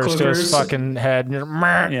some clippers to his fucking head,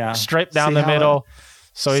 straight down the middle.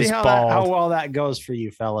 So he's bald. How well that goes for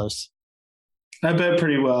you, fellas. I bet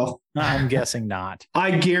pretty well. I'm guessing not.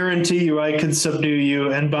 I guarantee you I can subdue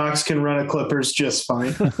you, and Box can run a Clippers just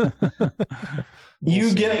fine.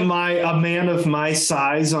 Get a man of my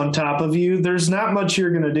size on top of you. There's not much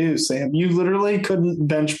you're going to do, Sam. You literally couldn't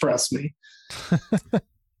bench press me. I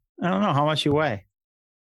don't know how much you weigh.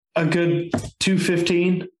 A good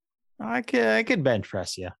 215. I could bench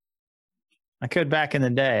press you. I could back in the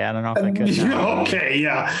day. I don't know if I could now. Okay,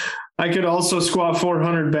 yeah. I could also squat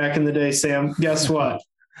 400 back in the day, Sam. Guess what?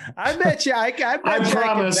 I bet you. I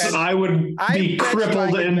promise I would be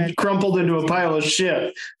crippled and crumpled into a pile of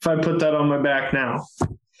shit if I put that on my back now.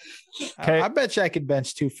 Okay. I bet you I could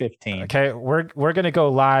bench 215. Okay, we're gonna go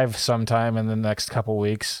live sometime in the next couple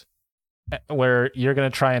weeks, where you're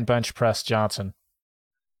gonna try and bench press Johnson.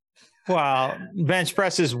 Well, bench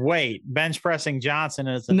press is weight. Bench pressing Johnson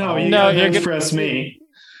is you're bench press me.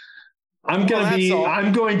 I'm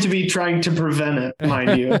going to be trying to prevent it,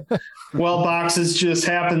 mind you. Well, Boxes just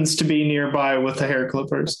happens to be nearby with the hair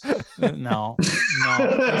clippers. No.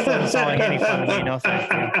 That doesn't sound like any fun to me. No,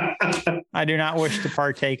 thank you. I do not wish to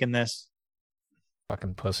partake in this.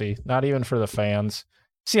 Fucking pussy. Not even for the fans.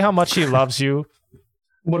 See how much he loves you.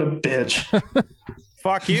 What a bitch.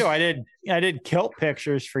 Fuck you. I did kilt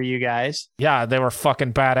pictures for you guys. Yeah, they were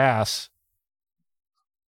fucking badass.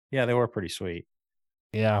 Yeah, they were pretty sweet.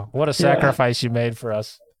 Yeah, what a sacrifice you made for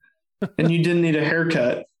us. And you didn't need a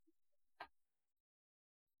haircut.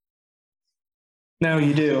 Now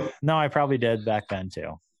you do. No, I probably did back then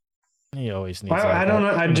too. You always need. I don't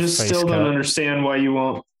know. I just still don't understand why you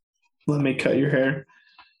won't let me cut your hair.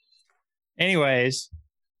 Anyways,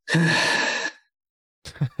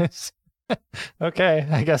 Okay,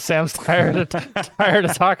 I guess Sam's tired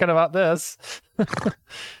of talking about this.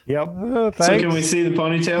 Yep. So can we see the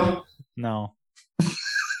ponytail? No.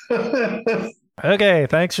 Okay,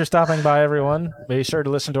 thanks for stopping by, everyone. Be sure to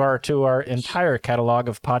listen to our entire catalog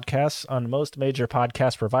of podcasts on most major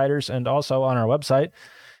podcast providers and also on our website.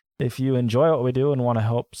 If you enjoy what we do and want to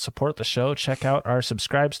help support the show, check out our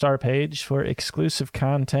Subscribestar page for exclusive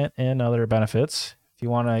content and other benefits. If you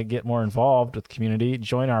want to get more involved with the community,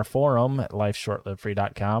 join our forum at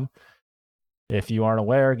lifeshortlivefree.com. If you aren't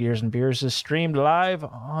aware, Gears and Beers is streamed live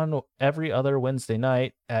on every other Wednesday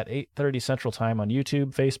night at 8:30 Central Time on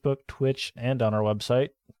YouTube, Facebook, Twitch, and on our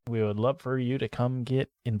website. We would love for you to come get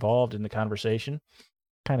involved in the conversation.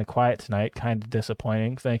 Kind of quiet tonight, kind of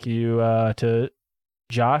disappointing. Thank you to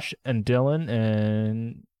Josh and Dylan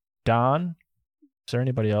and Don. Is there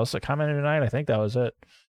anybody else that commented tonight? I think that was it.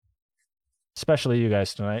 Especially you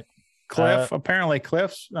guys tonight. Cliff, apparently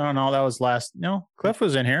Cliff's. Oh no, that was last. No, Cliff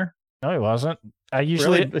was in here. No, he wasn't. I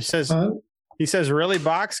usually really, he says really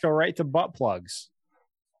box go right to butt plugs.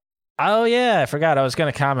 Oh yeah, I forgot. I was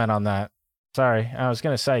going to comment on that. Sorry, I was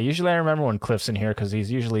going to say. Usually, I remember when Cliff's in here because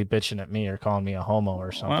he's usually bitching at me or calling me a homo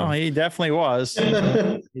or something. Well, he definitely was.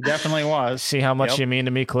 He definitely was. See how much you mean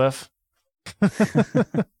to me, Cliff.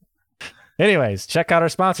 Anyways, check out our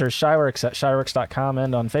sponsors, Shyworks at shyworks.com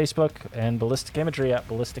and on Facebook, and Ballistic Imagery at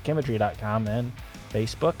ballisticimagery.com and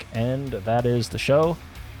Facebook. And that is the show.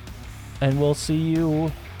 And we'll see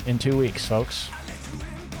you in 2 weeks, folks.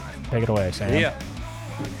 Take it away, Sam. Yeah.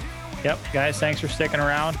 Yep, guys, thanks for sticking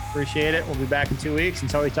around. Appreciate it. We'll be back in 2 weeks.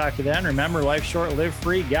 Until we talk to you then, remember, life short, live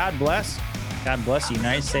free. God bless. God bless the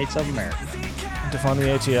United States of America. Defund the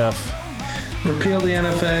ATF. Repeal the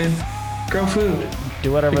NFA. Grow food.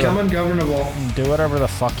 Do whatever. Become ungovernable. Do whatever the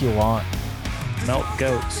fuck you want. Milk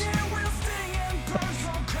goats.